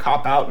about it. I don't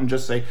cop out and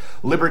just say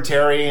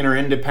libertarian or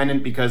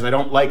independent because I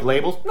don't like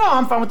labels. No,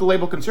 I'm fine with the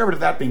label conservative.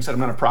 That being said,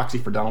 I'm not a proxy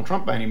for Donald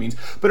Trump by any means.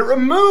 But it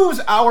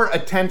removes our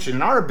attention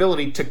and our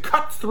ability to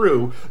cut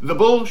through the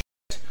bullshit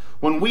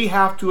when we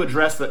have to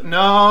address that.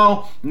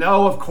 No,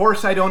 of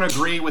course I don't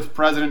agree with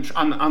President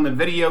on the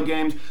video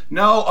games.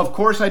 No,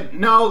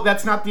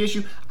 that's not the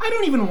issue. I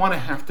don't even want to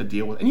have to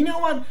deal with it. And you know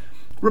what?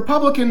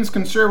 Republicans,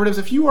 conservatives,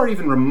 if you are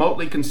even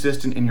remotely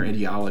consistent in your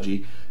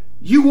ideology,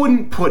 you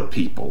wouldn't put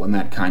people in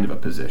that kind of a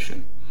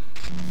position.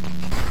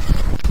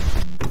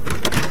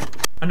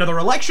 Another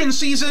election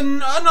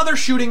season, another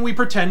shooting we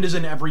pretend is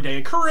an everyday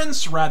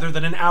occurrence rather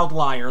than an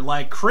outlier.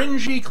 Like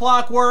cringy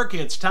clockwork,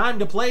 it's time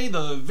to play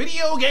the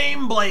video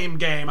game blame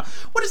game.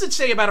 What does it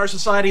say about our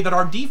society that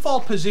our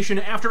default position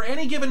after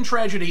any given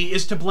tragedy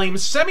is to blame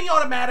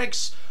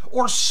semi-automatics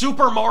or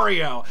Super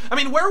Mario? I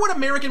mean, where would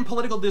American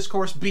political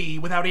discourse be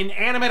without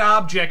inanimate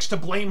objects to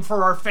blame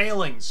for our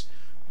failings?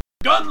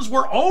 Guns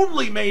were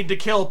only made to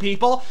kill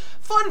people.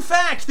 Fun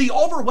fact, the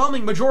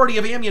overwhelming majority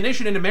of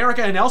ammunition in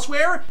America and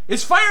elsewhere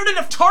is fired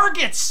into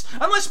targets.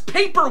 Unless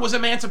paper was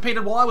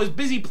emancipated while I was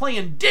busy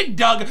playing Dig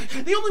Dug,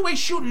 the only way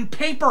shooting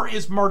paper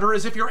is murder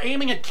is if you're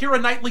aiming at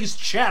Keira Knightley's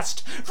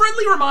chest.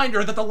 Friendly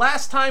reminder that the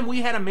last time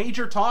we had a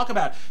major talk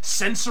about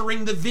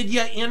censoring the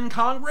vidya in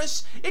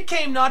Congress, it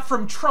came not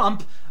from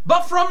Trump,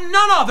 but from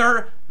none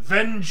other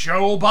than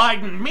Joe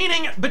Biden.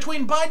 Meaning,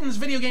 between Biden's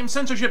video game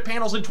censorship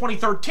panels in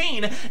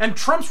 2013 and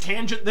Trump's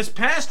tangent this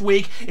past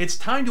week, it's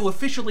time to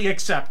officially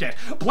accept it.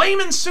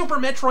 Blaming Super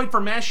Metroid for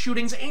mass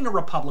shootings ain't a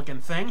Republican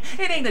thing.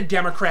 It ain't a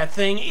Democrat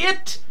thing.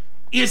 It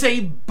is a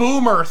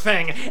boomer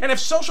thing. And if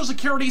Social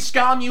Security,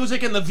 ska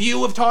music, and The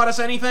View have taught us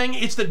anything,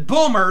 it's that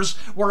boomers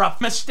were a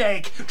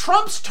mistake.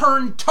 Trump's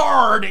turned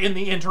tard in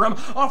the interim,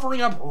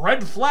 offering up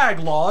red flag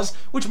laws,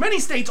 which many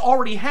states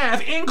already have,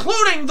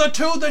 including the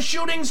two the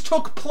shootings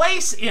took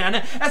place in,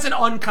 as an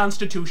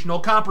unconstitutional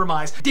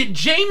compromise. Did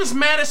James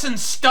Madison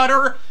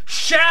stutter?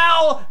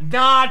 Shall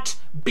not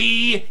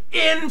be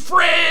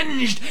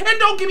infringed. And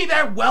don't give me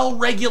that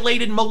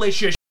well-regulated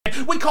militia.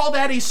 We call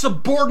that a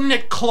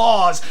subordinate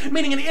clause,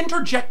 meaning an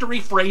interjectory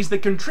phrase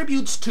that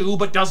contributes to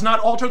but does not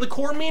alter the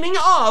core meaning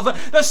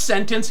of the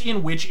sentence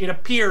in which it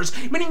appears,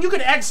 meaning you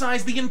could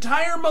excise the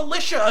entire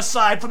militia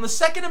aside from the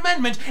Second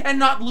Amendment and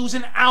not lose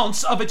an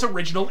ounce of its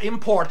original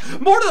import.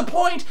 More to the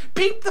point,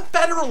 peep the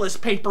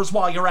Federalist Papers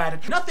while you're at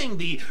it. Nothing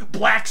the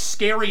Black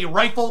Scary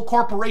Rifle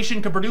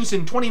Corporation could produce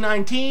in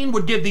 2019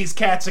 would give these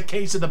cats a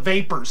case of the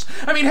vapors.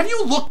 I mean, have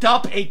you looked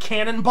up a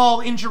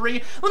cannonball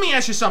injury? Let me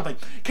ask you something.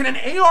 Can an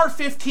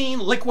AR-15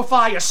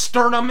 liquefy a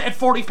sternum at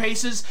 40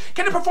 paces?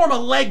 Can it perform a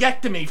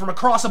legectomy from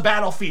across a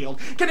battlefield?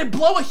 Can it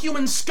blow a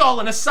human skull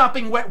into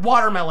sopping wet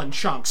watermelon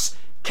chunks?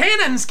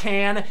 Cannons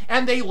can,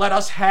 and they let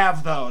us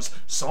have those.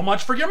 So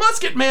much for your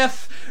musket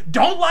myth.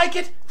 Don't like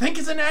it? Think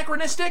it's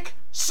anachronistic?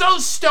 So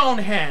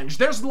Stonehenge.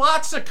 There's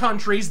lots of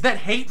countries that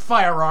hate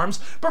firearms,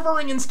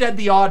 preferring instead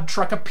the odd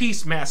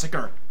truck-a-piece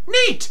massacre.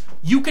 Neat!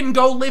 You can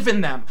go live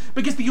in them,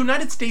 because the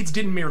United States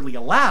didn't merely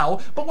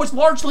allow, but was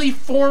largely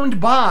formed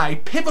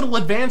by pivotal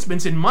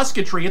advancements in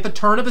musketry at the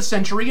turn of the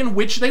century in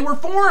which they were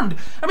formed.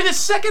 I mean, the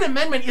Second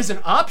Amendment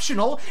isn't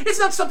optional. It's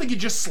not something you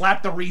just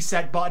slap the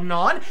reset button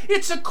on.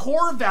 It's a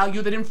core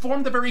value that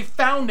informed the very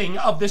founding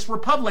of this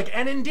republic,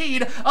 and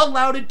indeed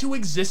allowed it to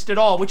exist at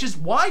all, which is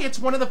why it's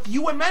one of the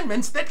few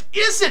amendments that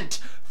isn't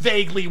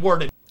vaguely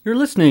worded. You're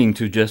listening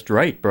to Just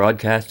Right,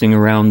 broadcasting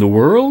around the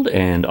world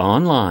and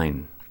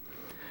online.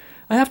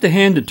 I have to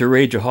hand it to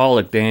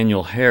rageaholic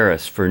Daniel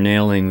Harris for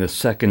nailing the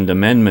Second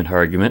Amendment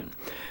argument,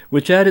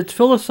 which at its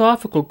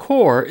philosophical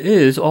core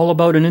is all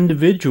about an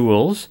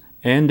individual's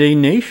and a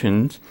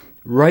nation's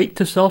right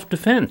to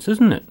self-defense,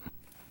 isn't it?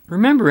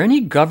 Remember,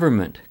 any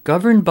government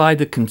governed by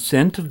the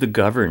consent of the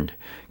governed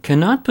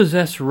cannot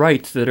possess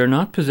rights that are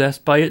not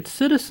possessed by its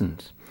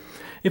citizens.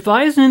 If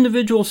I as an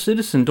individual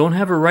citizen don't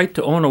have a right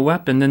to own a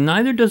weapon, then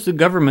neither does the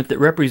government that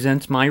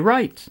represents my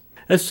rights.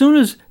 As soon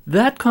as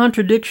that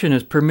contradiction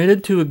is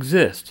permitted to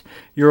exist,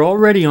 you're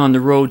already on the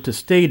road to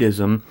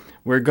statism,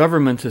 where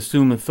governments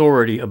assume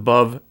authority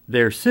above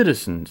their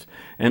citizens,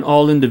 and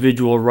all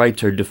individual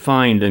rights are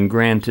defined and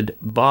granted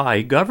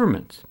by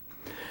governments.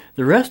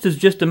 The rest is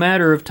just a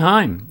matter of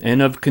time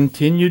and of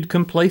continued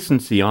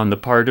complacency on the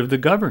part of the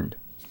governed.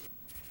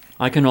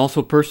 I can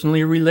also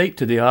personally relate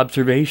to the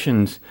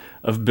observations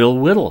of Bill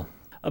Whittle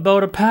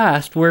about a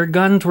past where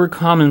guns were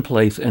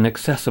commonplace and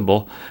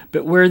accessible,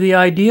 but where the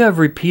idea of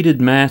repeated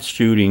mass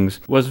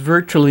shootings was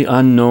virtually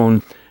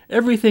unknown.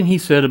 Everything he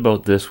said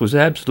about this was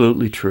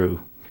absolutely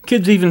true.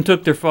 Kids even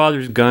took their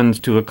father's guns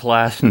to a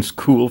class in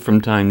school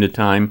from time to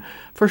time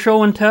for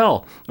show and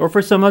tell, or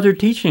for some other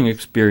teaching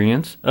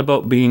experience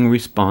about being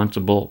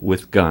responsible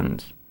with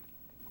guns.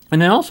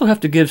 And I also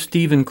have to give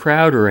Steven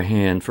Crowder a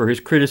hand for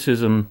his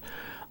criticism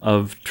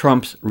of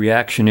Trump's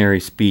reactionary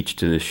speech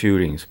to the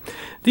shootings.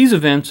 These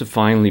events have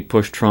finally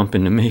pushed Trump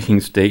into making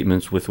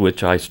statements with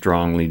which I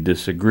strongly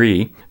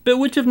disagree, but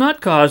which have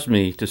not caused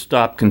me to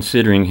stop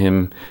considering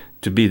him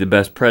to be the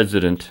best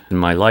president in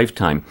my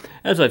lifetime,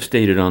 as I've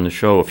stated on the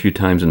show a few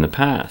times in the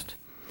past.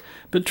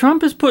 But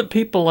Trump has put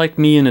people like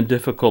me in a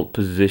difficult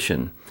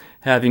position,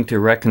 having to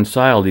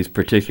reconcile these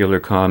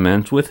particular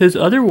comments with his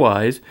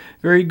otherwise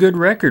very good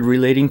record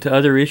relating to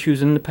other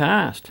issues in the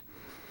past.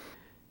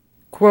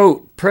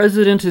 Quote,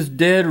 "President is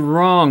dead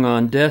wrong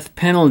on death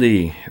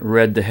penalty,"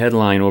 read the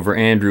headline over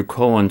Andrew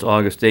Cohen's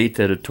August 8th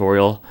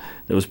editorial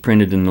that was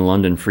printed in the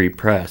London Free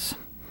Press.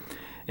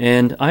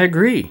 And I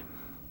agree.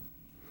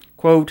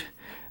 Quote,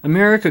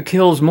 "America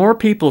kills more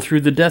people through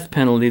the death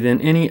penalty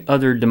than any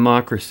other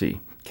democracy.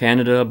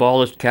 Canada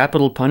abolished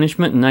capital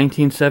punishment in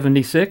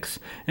 1976,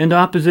 and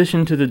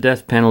opposition to the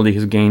death penalty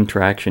has gained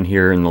traction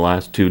here in the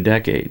last 2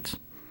 decades.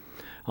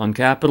 On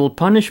capital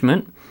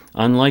punishment,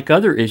 unlike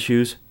other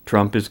issues,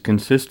 Trump is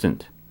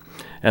consistent.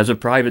 As a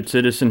private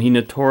citizen, he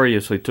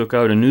notoriously took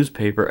out a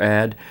newspaper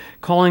ad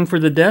calling for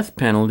the death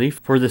penalty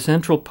for the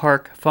Central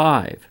Park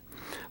Five,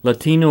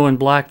 Latino and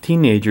black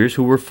teenagers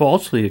who were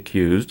falsely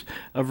accused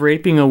of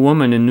raping a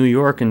woman in New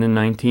York in the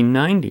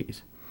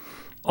 1990s.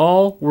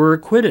 All were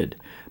acquitted,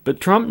 but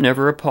Trump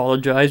never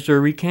apologized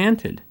or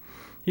recanted.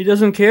 He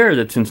doesn't care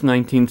that since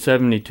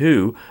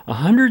 1972,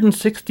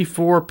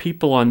 164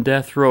 people on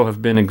death row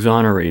have been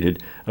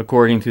exonerated,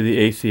 according to the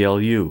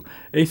ACLU,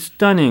 a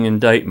stunning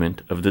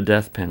indictment of the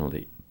death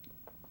penalty.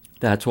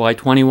 That's why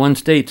 21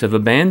 states have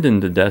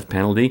abandoned the death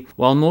penalty,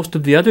 while most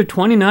of the other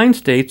 29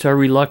 states are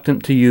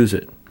reluctant to use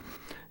it.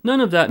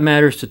 None of that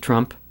matters to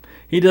Trump.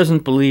 He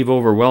doesn't believe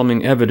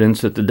overwhelming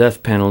evidence that the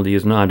death penalty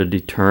is not a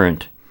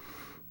deterrent.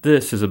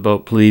 This is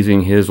about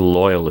pleasing his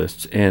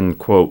loyalists," end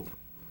quote.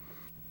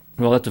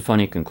 Well, that's a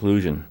funny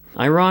conclusion.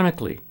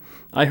 Ironically,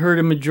 I heard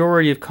a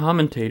majority of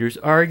commentators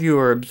argue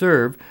or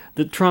observe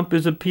that Trump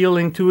is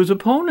appealing to his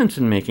opponents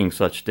in making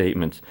such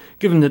statements,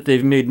 given that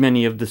they've made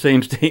many of the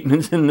same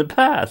statements in the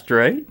past,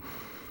 right?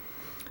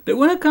 But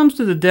when it comes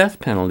to the death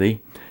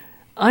penalty,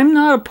 I'm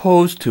not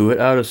opposed to it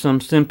out of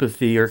some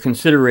sympathy or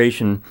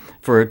consideration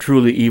for a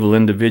truly evil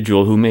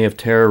individual who may have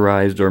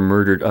terrorized or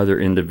murdered other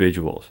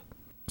individuals.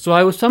 So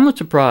I was somewhat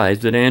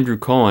surprised that Andrew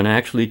Cohen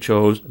actually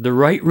chose the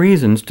right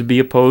reasons to be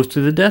opposed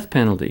to the death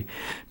penalty,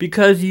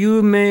 because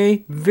you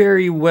may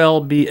very well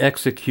be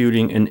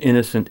executing an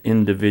innocent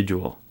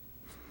individual.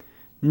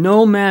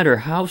 No matter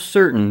how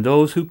certain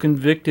those who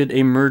convicted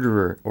a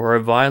murderer or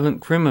a violent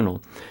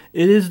criminal,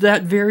 it is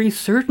that very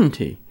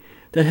certainty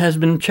that has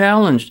been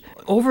challenged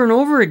over and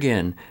over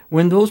again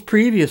when those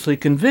previously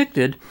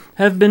convicted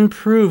have been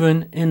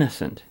proven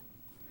innocent.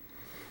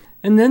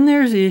 And then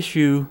there's the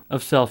issue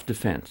of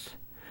self-defense.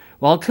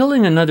 While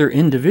killing another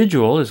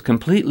individual is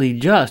completely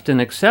just and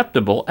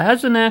acceptable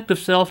as an act of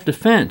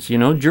self-defense,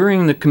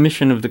 during the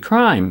commission of the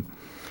crime,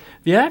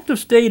 the act of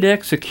state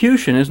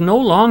execution is no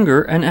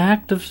longer an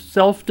act of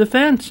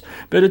self-defense,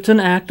 but it's an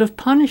act of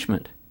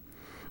punishment.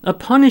 a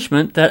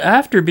punishment that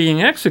after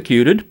being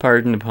executed,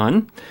 pardon the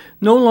pun,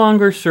 no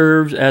longer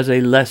serves as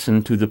a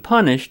lesson to the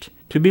punished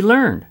to be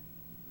learned.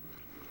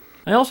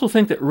 I also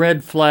think that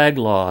red flag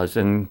laws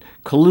and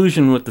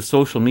collusion with the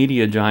social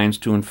media giants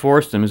to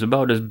enforce them is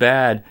about as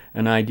bad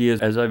an idea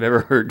as I've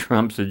ever heard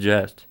Trump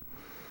suggest.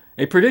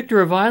 A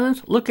predictor of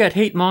violence? Look at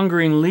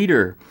hate-mongering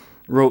leader,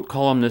 wrote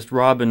columnist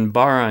Robin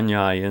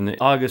Baranyai in the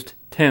August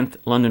 10th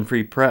London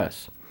Free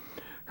Press.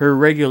 Her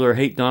regular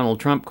Hate Donald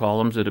Trump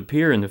columns that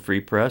appear in the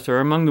Free Press are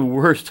among the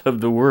worst of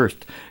the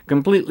worst,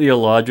 completely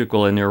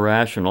illogical and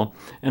irrational,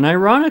 and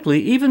ironically,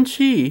 even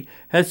she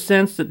has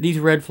sensed that these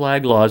red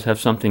flag laws have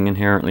something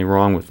inherently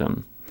wrong with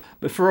them.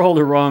 But for all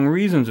the wrong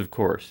reasons, of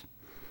course.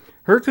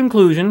 Her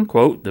conclusion,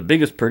 quote, the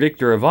biggest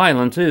predictor of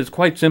violence is,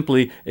 quite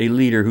simply, a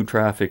leader who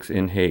traffics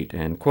in hate,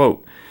 end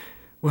quote.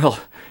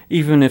 Well,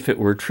 even if it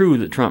were true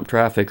that Trump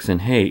traffics in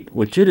hate,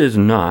 which it is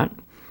not,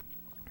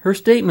 her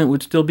statement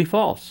would still be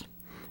false.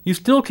 You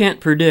still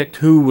can't predict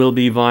who will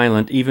be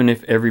violent even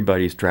if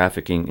everybody's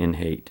trafficking in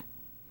hate.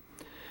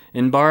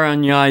 In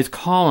Baranyai's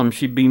column,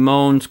 she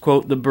bemoans,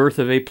 quote, the birth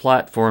of a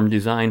platform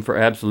designed for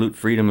absolute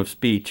freedom of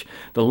speech,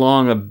 the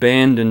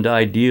long-abandoned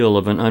ideal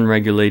of an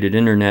unregulated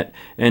internet,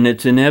 and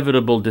its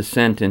inevitable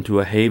descent into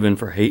a haven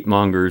for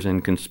hate-mongers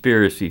and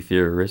conspiracy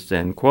theorists,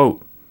 end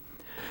quote.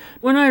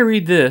 When I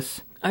read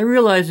this, I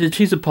realize that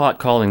she's a pot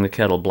calling the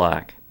kettle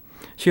black.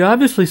 She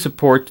obviously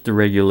supports the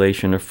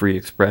regulation of free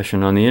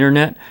expression on the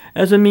internet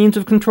as a means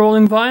of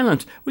controlling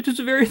violence, which is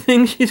the very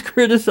thing she's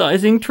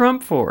criticizing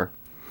Trump for.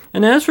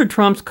 And as for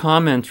Trump's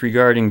comments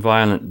regarding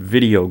violent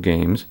video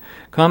games,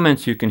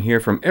 comments you can hear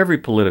from every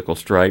political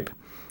stripe,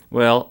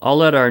 well, I'll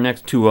let our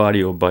next 2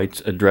 audio bites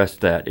address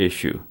that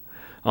issue.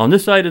 On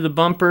this side of the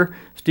bumper,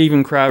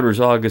 Steven Crowder's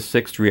August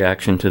 6th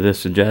reaction to this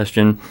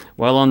suggestion,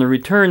 while on the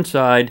return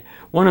side,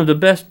 one of the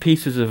best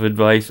pieces of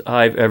advice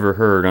I've ever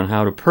heard on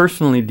how to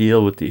personally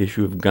deal with the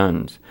issue of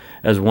guns,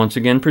 as once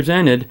again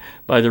presented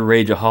by the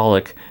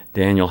rageaholic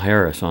Daniel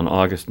Harris on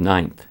August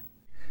 9th.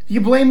 Do you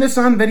blame this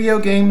on video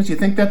games? Do you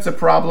think that's a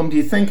problem? Do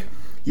you think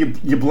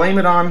you blame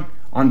it on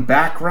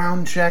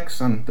background checks,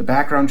 on the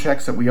background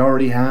checks that we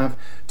already have?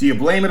 Do you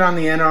blame it on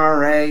the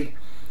NRA?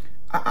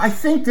 I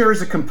think there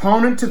is a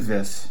component to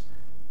this,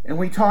 and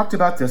we talked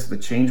about this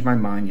that changed my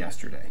mind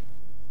yesterday.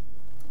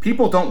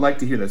 People don't like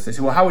to hear this. They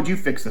say, well, how would you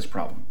fix this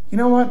problem? You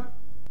know what?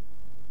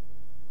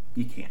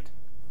 You can't.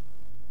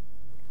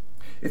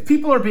 If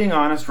people are being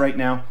honest right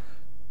now,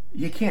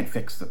 you can't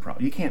fix the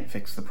problem. You can't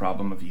fix the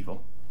problem of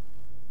evil.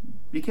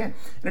 You can't.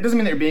 And it doesn't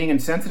mean that you're being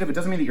insensitive. It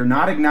doesn't mean that you're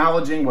not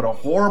acknowledging what a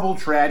horrible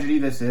tragedy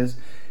this is.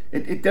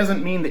 It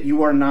doesn't mean that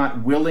you are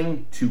not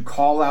willing to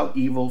call out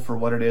evil for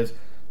what it is.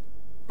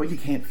 But you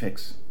can't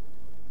fix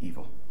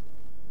evil.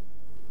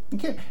 You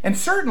can't. And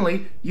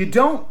certainly, you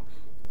don't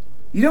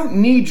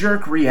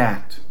knee-jerk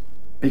react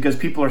because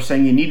people are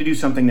saying you need to do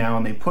something now,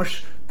 and they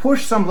push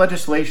some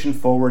legislation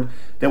forward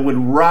that would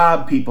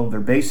rob people of their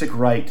basic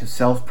right to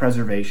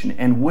self-preservation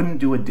and wouldn't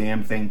do a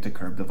damn thing to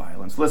curb the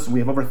violence. Listen, we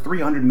have over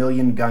 300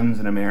 million guns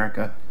in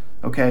America,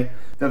 okay?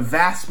 The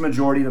vast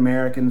majority of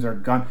Americans are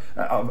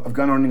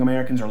gun-owning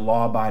Americans are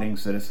law-abiding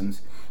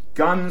citizens.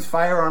 Guns,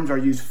 firearms are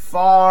used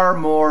far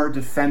more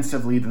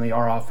defensively than they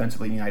are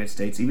offensively in the United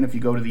States. Even if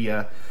you go to the,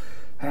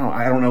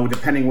 I don't know,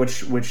 depending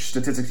which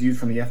statistics used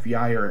from the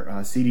FBI or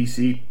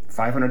CDC,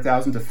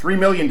 500,000 to 3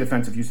 million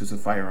defensive uses of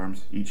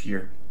firearms each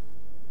year.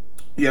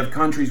 You have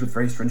countries with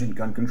very stringent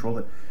gun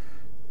control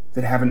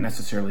that haven't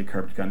necessarily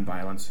curbed gun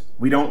violence.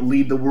 We don't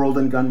lead the world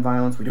in gun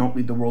violence. We don't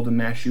lead the world in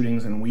mass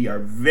shootings, and we are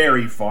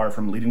very far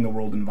from leading the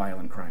world in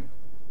violent crime.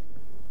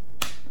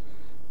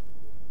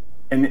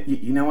 And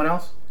you know what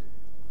else?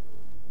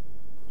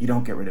 You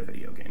don't get rid of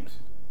video games.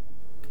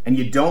 And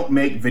you don't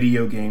make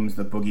video games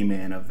the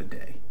boogeyman of the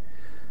day.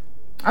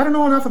 I don't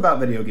know enough about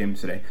video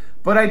games today,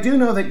 but I do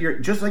know that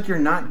you're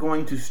not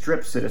going to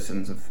strip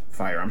citizens of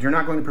firearms. You're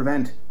not going to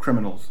prevent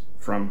criminals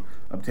from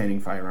obtaining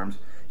firearms.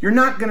 You're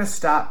not going to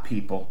stop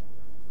people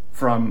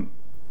from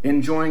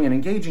enjoying and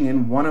engaging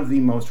in one of the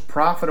most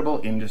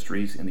profitable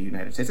industries in the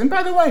United States. And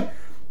by the way,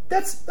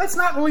 that's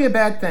not really a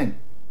bad thing.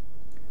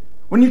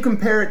 When you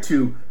compare it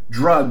to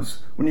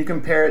drugs, when you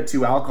compare it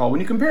to alcohol, when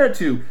you compare it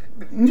to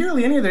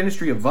nearly any other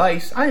industry of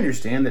vice, I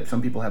understand that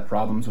some people have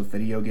problems with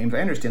video games.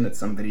 I understand that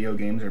some video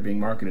games are being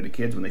marketed to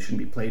kids when they shouldn't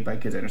be played by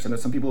kids. I understand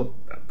that some people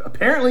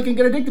apparently can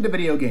get addicted to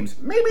video games.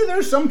 Maybe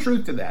there's some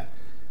truth to that.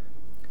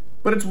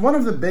 But it's one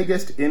of the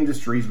biggest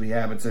industries we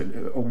have. It's a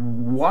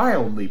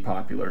wildly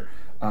popular,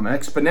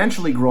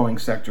 exponentially growing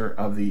sector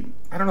of the,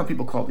 I don't know if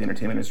people call it the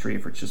entertainment industry,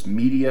 if it's just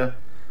media,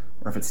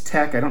 or if it's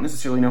tech. I don't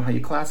necessarily know how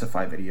you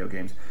classify video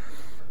games.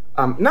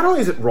 Not only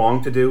is it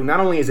wrong to do, not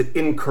only is it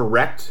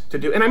incorrect to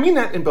do, and I mean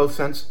that in both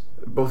senses.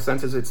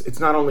 It's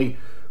not only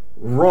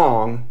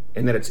wrong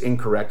in that it's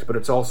incorrect, but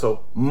it's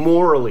also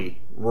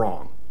morally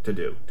wrong to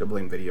do, to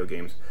blame video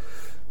games.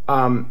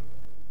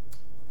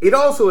 It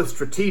also is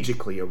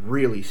strategically a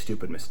really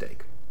stupid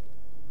mistake.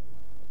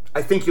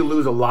 I think you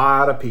lose a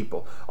lot of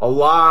people, a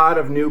lot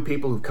of new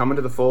people who've come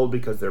into the fold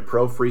because they're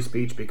pro-free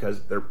speech,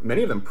 because they're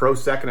many of them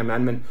pro-Second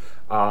Amendment,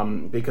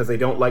 because they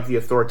don't like the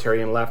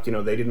authoritarian left. You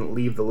know, they didn't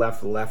leave the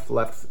left. The left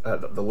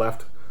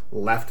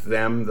left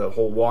them. The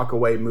whole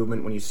walk-away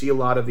movement. When you see a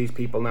lot of these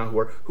people now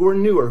who are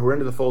newer, who are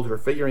into the fold, who are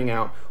figuring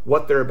out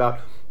what they're about.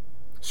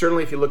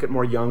 Certainly, if you look at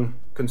more young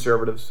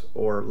conservatives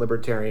or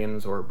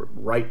libertarians or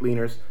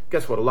right-leaners,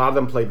 guess what? A lot of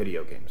them play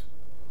video games.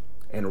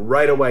 And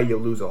right away, you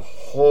lose a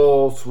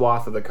whole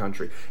swath of the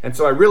country. And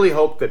so I really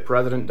hope that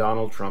President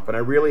Donald Trump, and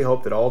I really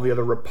hope that all the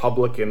other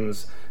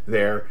Republicans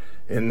there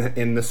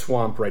in the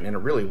swamp right now, and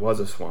it really was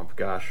a swamp,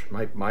 gosh,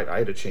 I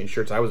had to change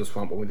shirts. I was a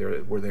swamp when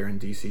we were there in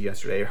D.C.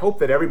 yesterday. I hope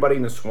that everybody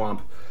in the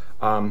swamp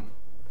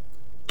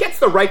gets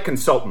the right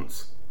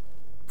consultants.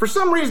 For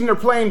some reason, they're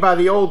playing by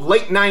the old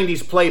late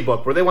 90s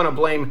playbook where they want to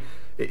blame...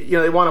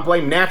 they want to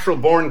blame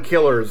natural-born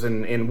killers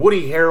and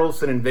Woody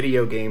Harrelson in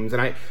video games,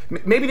 and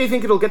maybe they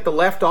think it'll get the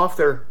left off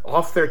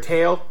their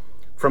tail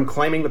from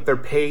claiming that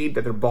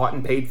they're bought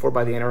and paid for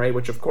by the NRA,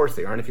 which of course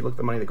they aren't. If you look at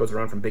the money that goes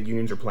around from big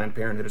unions or Planned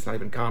Parenthood, it's not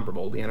even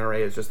comparable. The NRA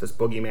is just this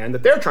boogeyman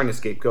that they're trying to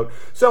scapegoat.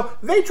 So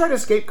they try to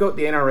scapegoat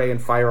the NRA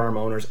and firearm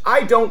owners.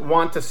 I don't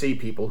want to see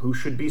people who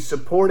should be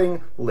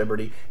supporting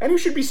liberty and who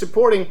should be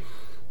supporting,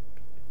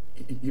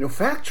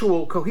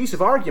 factual,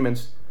 cohesive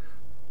arguments,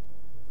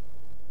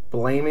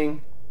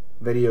 blaming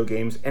video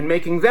games and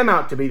making them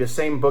out to be the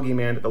same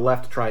boogeyman that the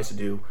left tries to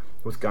do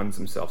with guns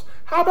themselves.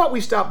 How about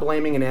we stop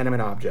blaming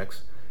inanimate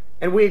objects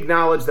and we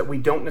acknowledge that we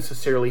don't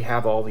necessarily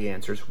have all the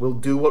answers. We'll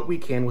do what we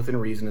can within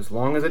reason as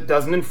long as it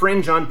doesn't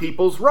infringe on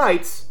people's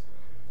rights.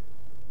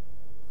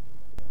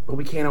 But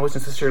we can't always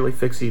necessarily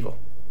fix evil.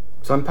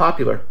 It's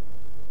unpopular.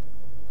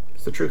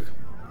 It's the truth.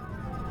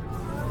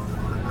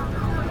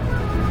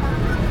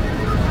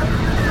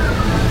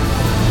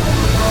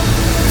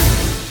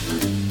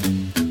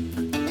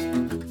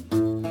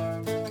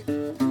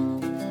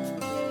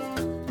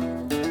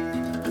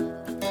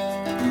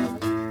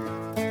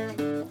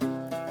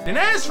 And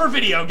as for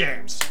video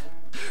games,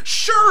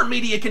 sure,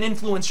 media can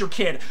influence your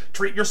kid.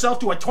 Treat yourself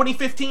to a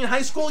 2015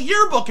 high school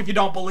yearbook if you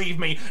don't believe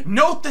me.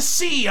 Note the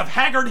sea of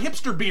haggard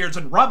hipster beards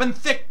and Robin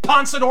Thicke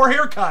Ponsador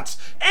haircuts.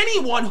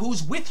 Anyone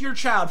who's with your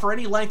child for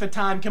any length of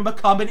time can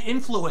become an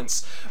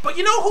influence. But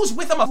you know who's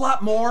with them a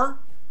lot more?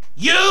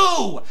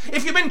 You!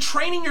 If you've been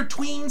training your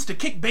tweens to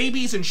kick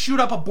babies and shoot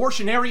up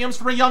abortionariums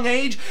from a young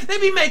age,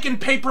 they'd be making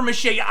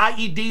papier-mâché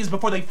IEDs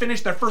before they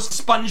finish their first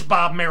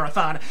SpongeBob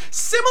marathon.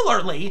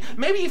 Similarly,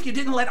 maybe if you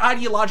didn't let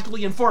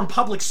ideologically informed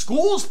public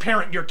schools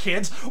parent your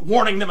kids,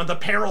 warning them of the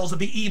perils of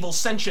the evil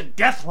sentient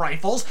death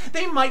rifles,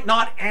 they might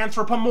not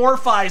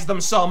anthropomorphize them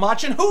so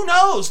much, and who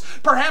knows,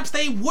 perhaps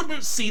they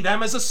wouldn't see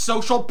them as a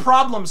social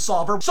problem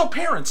solver. So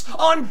parents,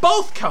 on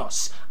both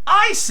coasts,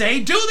 I say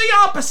do the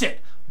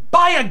opposite.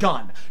 Buy a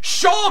gun,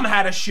 show them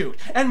how to shoot,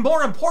 and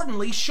more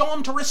importantly, show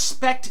them to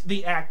respect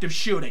the act of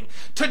shooting,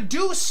 to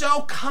do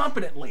so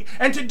competently,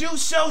 and to do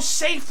so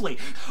safely.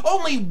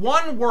 Only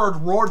one word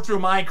roared through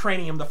my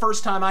cranium the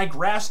first time I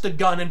grasped a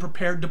gun and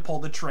prepared to pull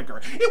the trigger.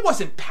 It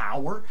wasn't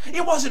power,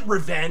 it wasn't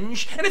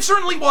revenge, and it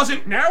certainly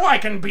wasn't, now I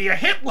can be a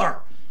Hitler.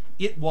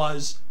 It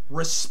was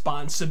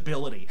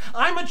responsibility.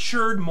 I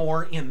matured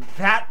more in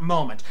that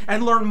moment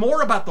and learned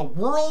more about the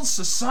world,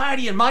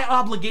 society, and my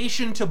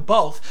obligation to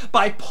both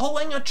by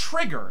pulling a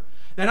trigger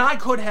than I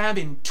could have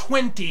in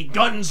 20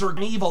 Guns Are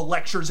Evil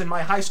lectures in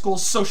my high school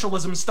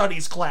socialism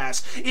studies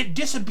class. It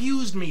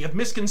disabused me of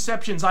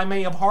misconceptions I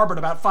may have harbored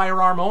about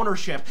firearm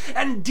ownership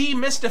and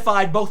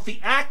demystified both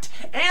the act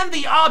and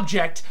the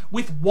object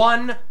with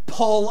one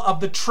pull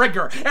of the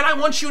trigger. And I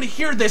want you to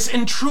hear this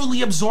and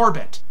truly absorb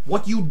it.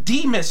 What you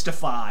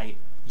demystify,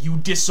 you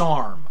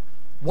disarm.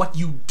 What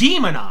you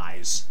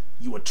demonize,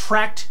 you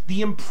attract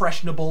the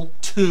impressionable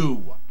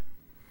to.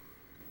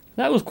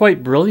 That was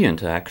quite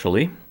brilliant,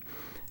 actually.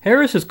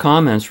 Harris's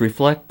comments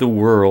reflect the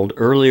world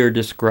earlier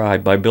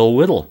described by Bill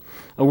Whittle,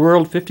 a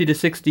world 50 to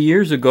 60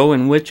 years ago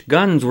in which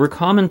guns were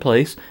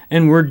commonplace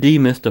and were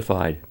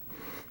demystified.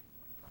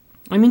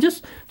 I mean,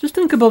 just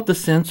think about the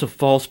sense of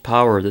false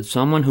power that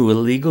someone who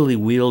illegally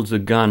wields a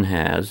gun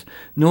has,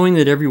 knowing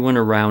that everyone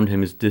around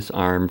him is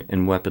disarmed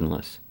and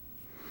weaponless.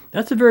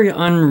 That's a very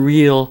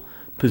unreal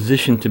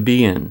position to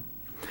be in.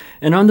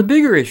 And on the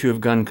bigger issue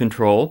of gun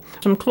control,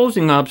 some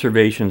closing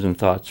observations and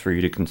thoughts for you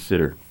to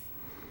consider.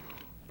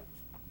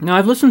 Now,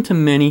 I've listened to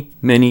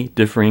many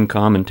differing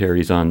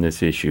commentaries on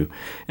this issue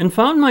and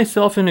found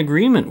myself in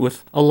agreement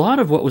with a lot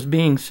of what was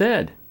being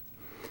said.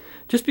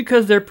 Just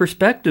because their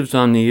perspectives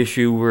on the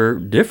issue were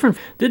different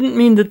didn't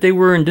mean that they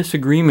were in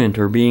disagreement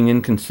or being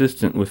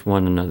inconsistent with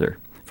one another.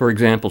 For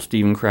example,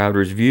 Steven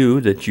Crowder's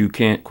view that you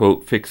can't,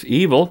 quote, fix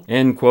evil,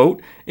 end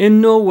quote, in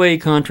no way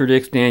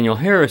contradicts Daniel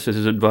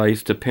Harris's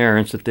advice to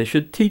parents that they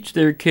should teach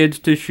their kids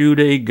to shoot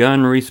a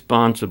gun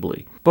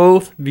responsibly.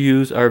 Both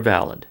views are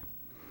valid.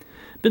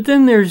 But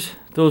then there's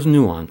those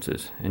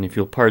nuances, and if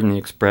you'll pardon the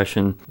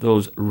expression,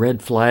 those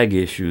red flag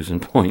issues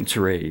and points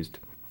raised.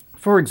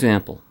 For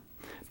example,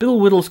 Bill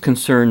Whittle's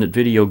concern that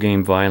video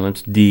game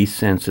violence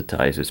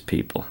desensitizes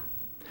people.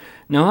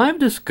 Now, I've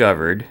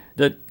discovered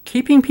that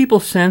keeping people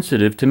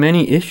sensitive to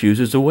many issues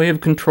is a way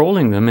of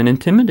controlling them and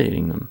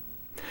intimidating them.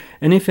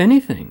 And if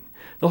anything,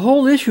 the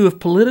whole issue of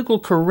political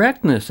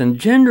correctness and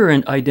gender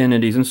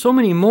identities and so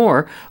many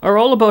more are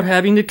all about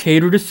having to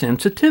cater to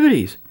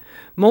sensitivities,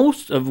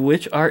 most of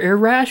which are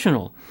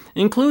irrational,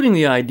 including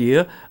the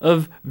idea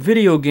of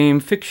video game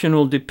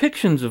fictional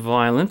depictions of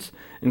violence,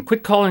 and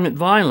quit calling it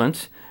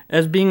violence,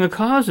 as being a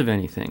cause of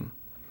anything.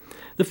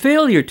 The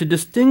failure to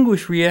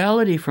distinguish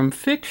reality from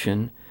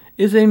fiction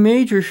is a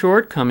major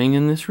shortcoming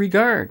in this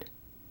regard.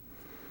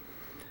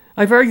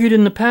 I've argued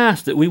in the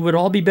past that we would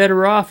all be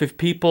better off if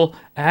people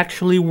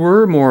actually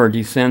were more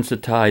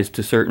desensitized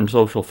to certain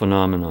social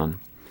phenomenon.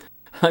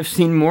 I've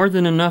seen more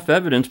than enough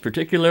evidence,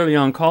 particularly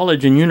on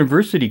college and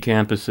university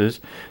campuses,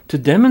 to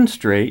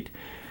demonstrate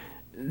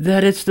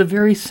that it's the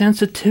very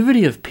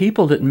sensitivity of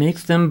people that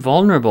makes them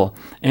vulnerable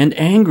and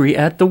angry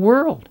at the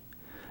world,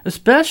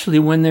 especially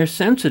when they're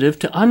sensitive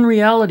to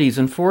unrealities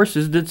and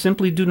forces that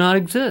simply do not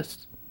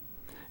exist.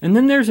 And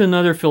then there's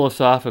another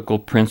philosophical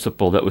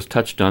principle that was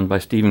touched on by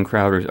Stephen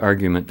Crowder's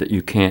argument that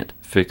you can't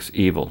fix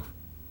evil,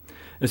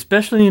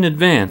 especially in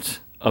advance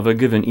of a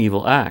given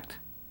evil act.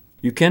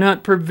 You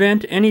cannot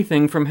prevent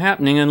anything from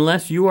happening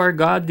unless you are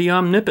God the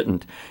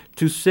Omnipotent.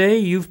 To say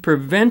you've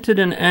prevented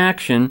an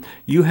action,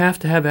 you have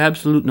to have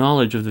absolute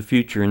knowledge of the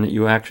future and that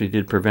you actually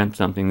did prevent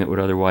something that would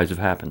otherwise have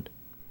happened.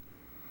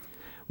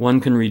 One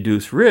can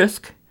reduce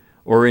risk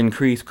or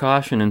increase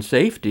caution and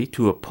safety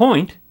to a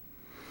point,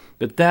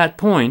 but that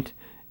point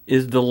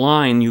is the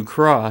line you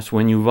cross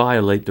when you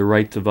violate the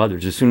rights of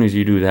others. As soon as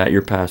you do that,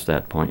 you're past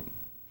that point.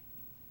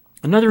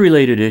 Another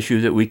related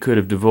issue that we could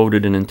have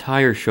devoted an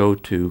entire show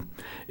to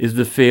is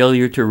the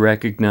failure to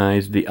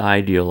recognize the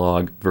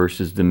ideologue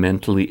versus the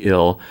mentally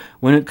ill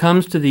when it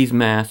comes to these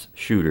mass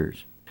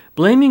shooters.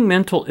 Blaming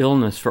mental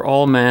illness for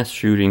all mass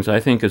shootings, I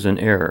think, is an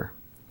error.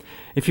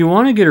 If you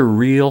want to get a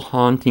real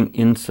haunting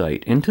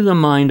insight into the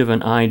mind of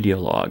an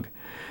ideologue,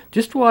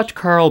 just watch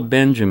Carl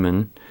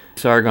Benjamin,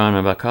 Sargon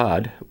of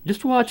Akkad.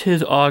 Just watch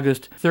his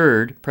August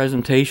 3rd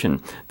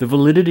presentation, The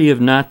Validity of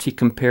Nazi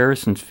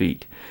Comparisons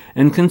Feat,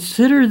 and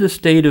consider the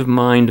state of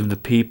mind of the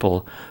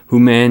people who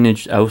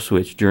managed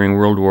Auschwitz during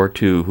World War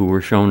II who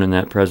were shown in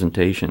that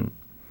presentation.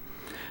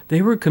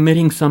 They were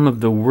committing some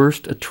of the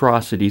worst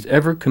atrocities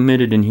ever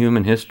committed in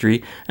human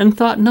history and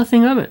thought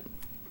nothing of it.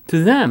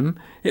 To them,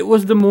 it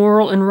was the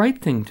moral and right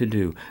thing to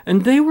do,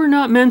 and they were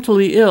not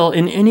mentally ill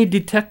in any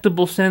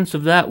detectable sense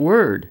of that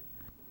word.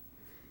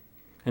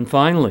 And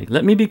finally,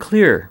 let me be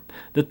clear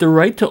that the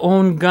right to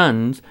own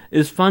guns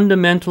is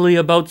fundamentally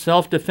about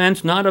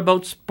self-defense, not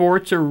about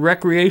sports or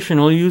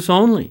recreational use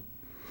only.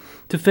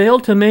 To fail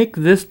to make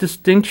this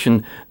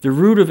distinction the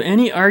root of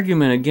any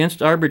argument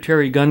against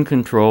arbitrary gun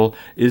control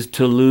is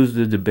to lose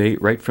the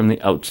debate right from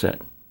the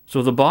outset.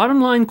 So the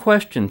bottom line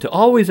question to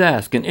always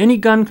ask in any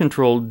gun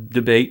control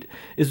debate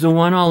is the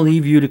one I'll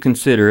leave you to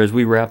consider as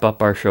we wrap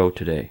up our show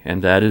today,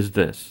 and that is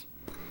this: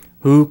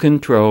 who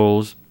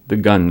controls the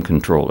gun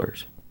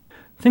controllers?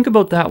 Think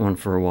about that one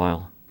for a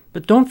while.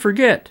 But don't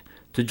forget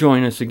to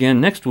join us again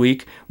next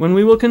week when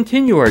we will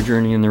continue our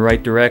journey in the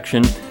right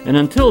direction. And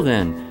until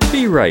then,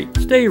 be right,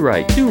 stay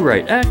right, do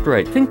right, act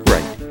right, think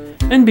right,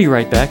 and be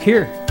right back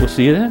here. We'll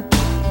see you then.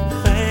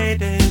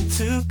 Fade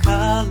into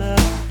color,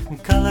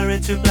 and color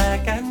into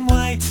black and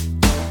white.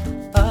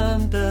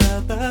 Under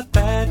the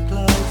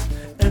bedclothes,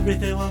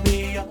 everything will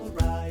be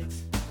alright.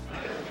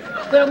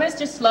 Will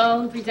Mr.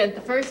 Sloan present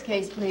the first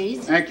case,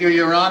 please? Thank you,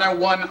 Your Honor.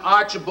 One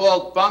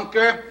Archibald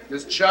Bunker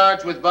is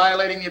charged with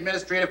violating the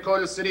Administrative Code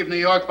of the City of New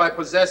York by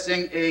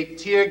possessing a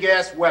tear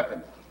gas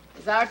weapon.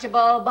 Is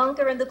Archibald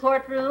Bunker in the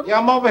courtroom? Yeah,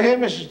 I'm over here,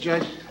 Mrs.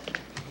 Judge.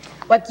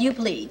 What do you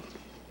plead?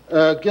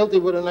 Guilty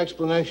with an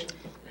explanation.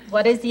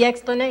 What is the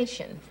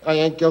explanation? I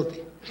ain't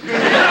guilty.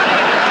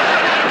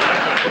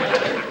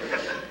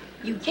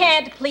 You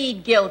can't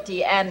plead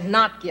guilty and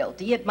not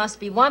guilty. It must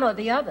be one or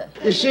the other.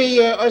 You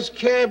see, us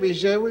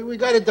cabbies, we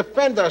got to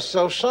defend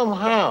ourselves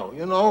somehow,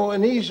 you know,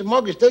 and these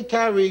muggers, they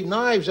carry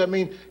knives. I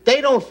mean,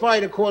 they don't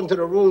fight according to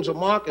the rules of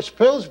Marcus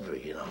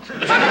Pillsbury, you know.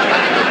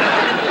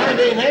 I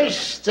mean, they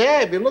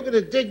stab you. Look at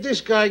the dig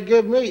this guy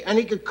give me, and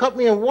he could cut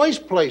me in worse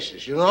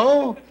places, you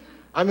know.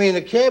 I mean,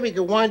 a cabbie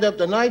could wind up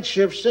the night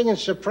shift singing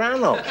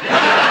soprano.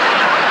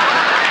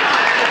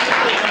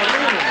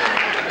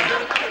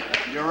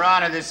 Your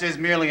Honor, this is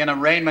merely an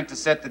arraignment to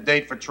set the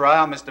date for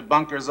trial. Mr.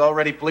 Bunker is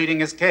already pleading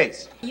his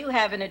case. You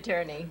have an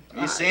attorney.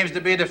 He seems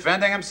to be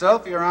defending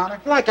himself, Your Honor.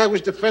 Like I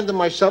was defending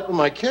myself in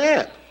my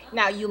cab.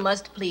 Now, you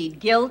must plead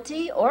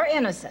guilty or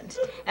innocent,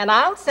 and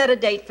I'll set a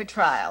date for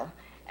trial.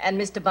 And,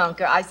 Mr.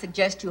 Bunker, I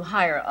suggest you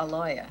hire a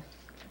lawyer.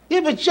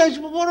 Yeah, but Judge,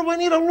 what do I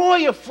need a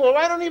lawyer for?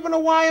 I don't even know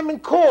why I'm in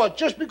court,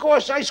 just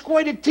because I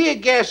squirted tear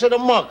gas at a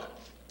mugger.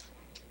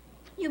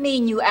 You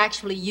mean you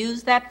actually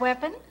used that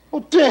weapon? Oh,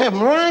 damn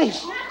right.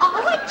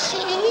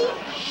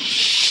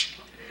 Shh.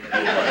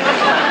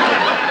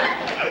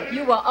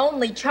 You were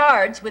only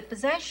charged with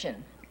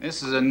possession.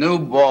 This is a new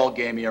ball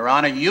game, Your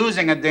Honor.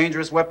 Using a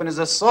dangerous weapon is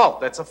assault.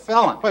 That's a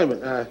felon. Wait a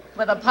minute.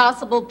 With a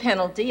possible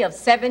penalty of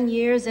 7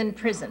 years in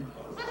prison.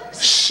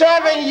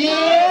 7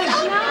 years?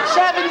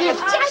 7 years?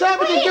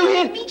 7, did you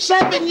hear?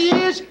 7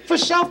 years for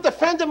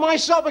self-defending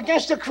myself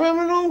against a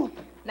criminal?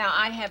 Now,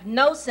 I have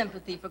no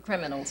sympathy for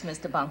criminals,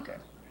 Mr. Bunker.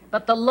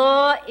 But the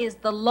law is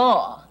the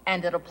law,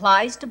 and it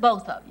applies to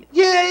both of you.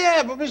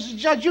 Yeah, but Mr.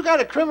 Judge, you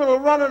got a criminal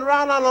running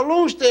around on the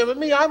loose there with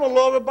me. I'm a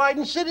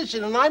law-abiding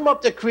citizen, and I'm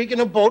up the creek in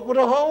a boat with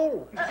a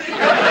hole.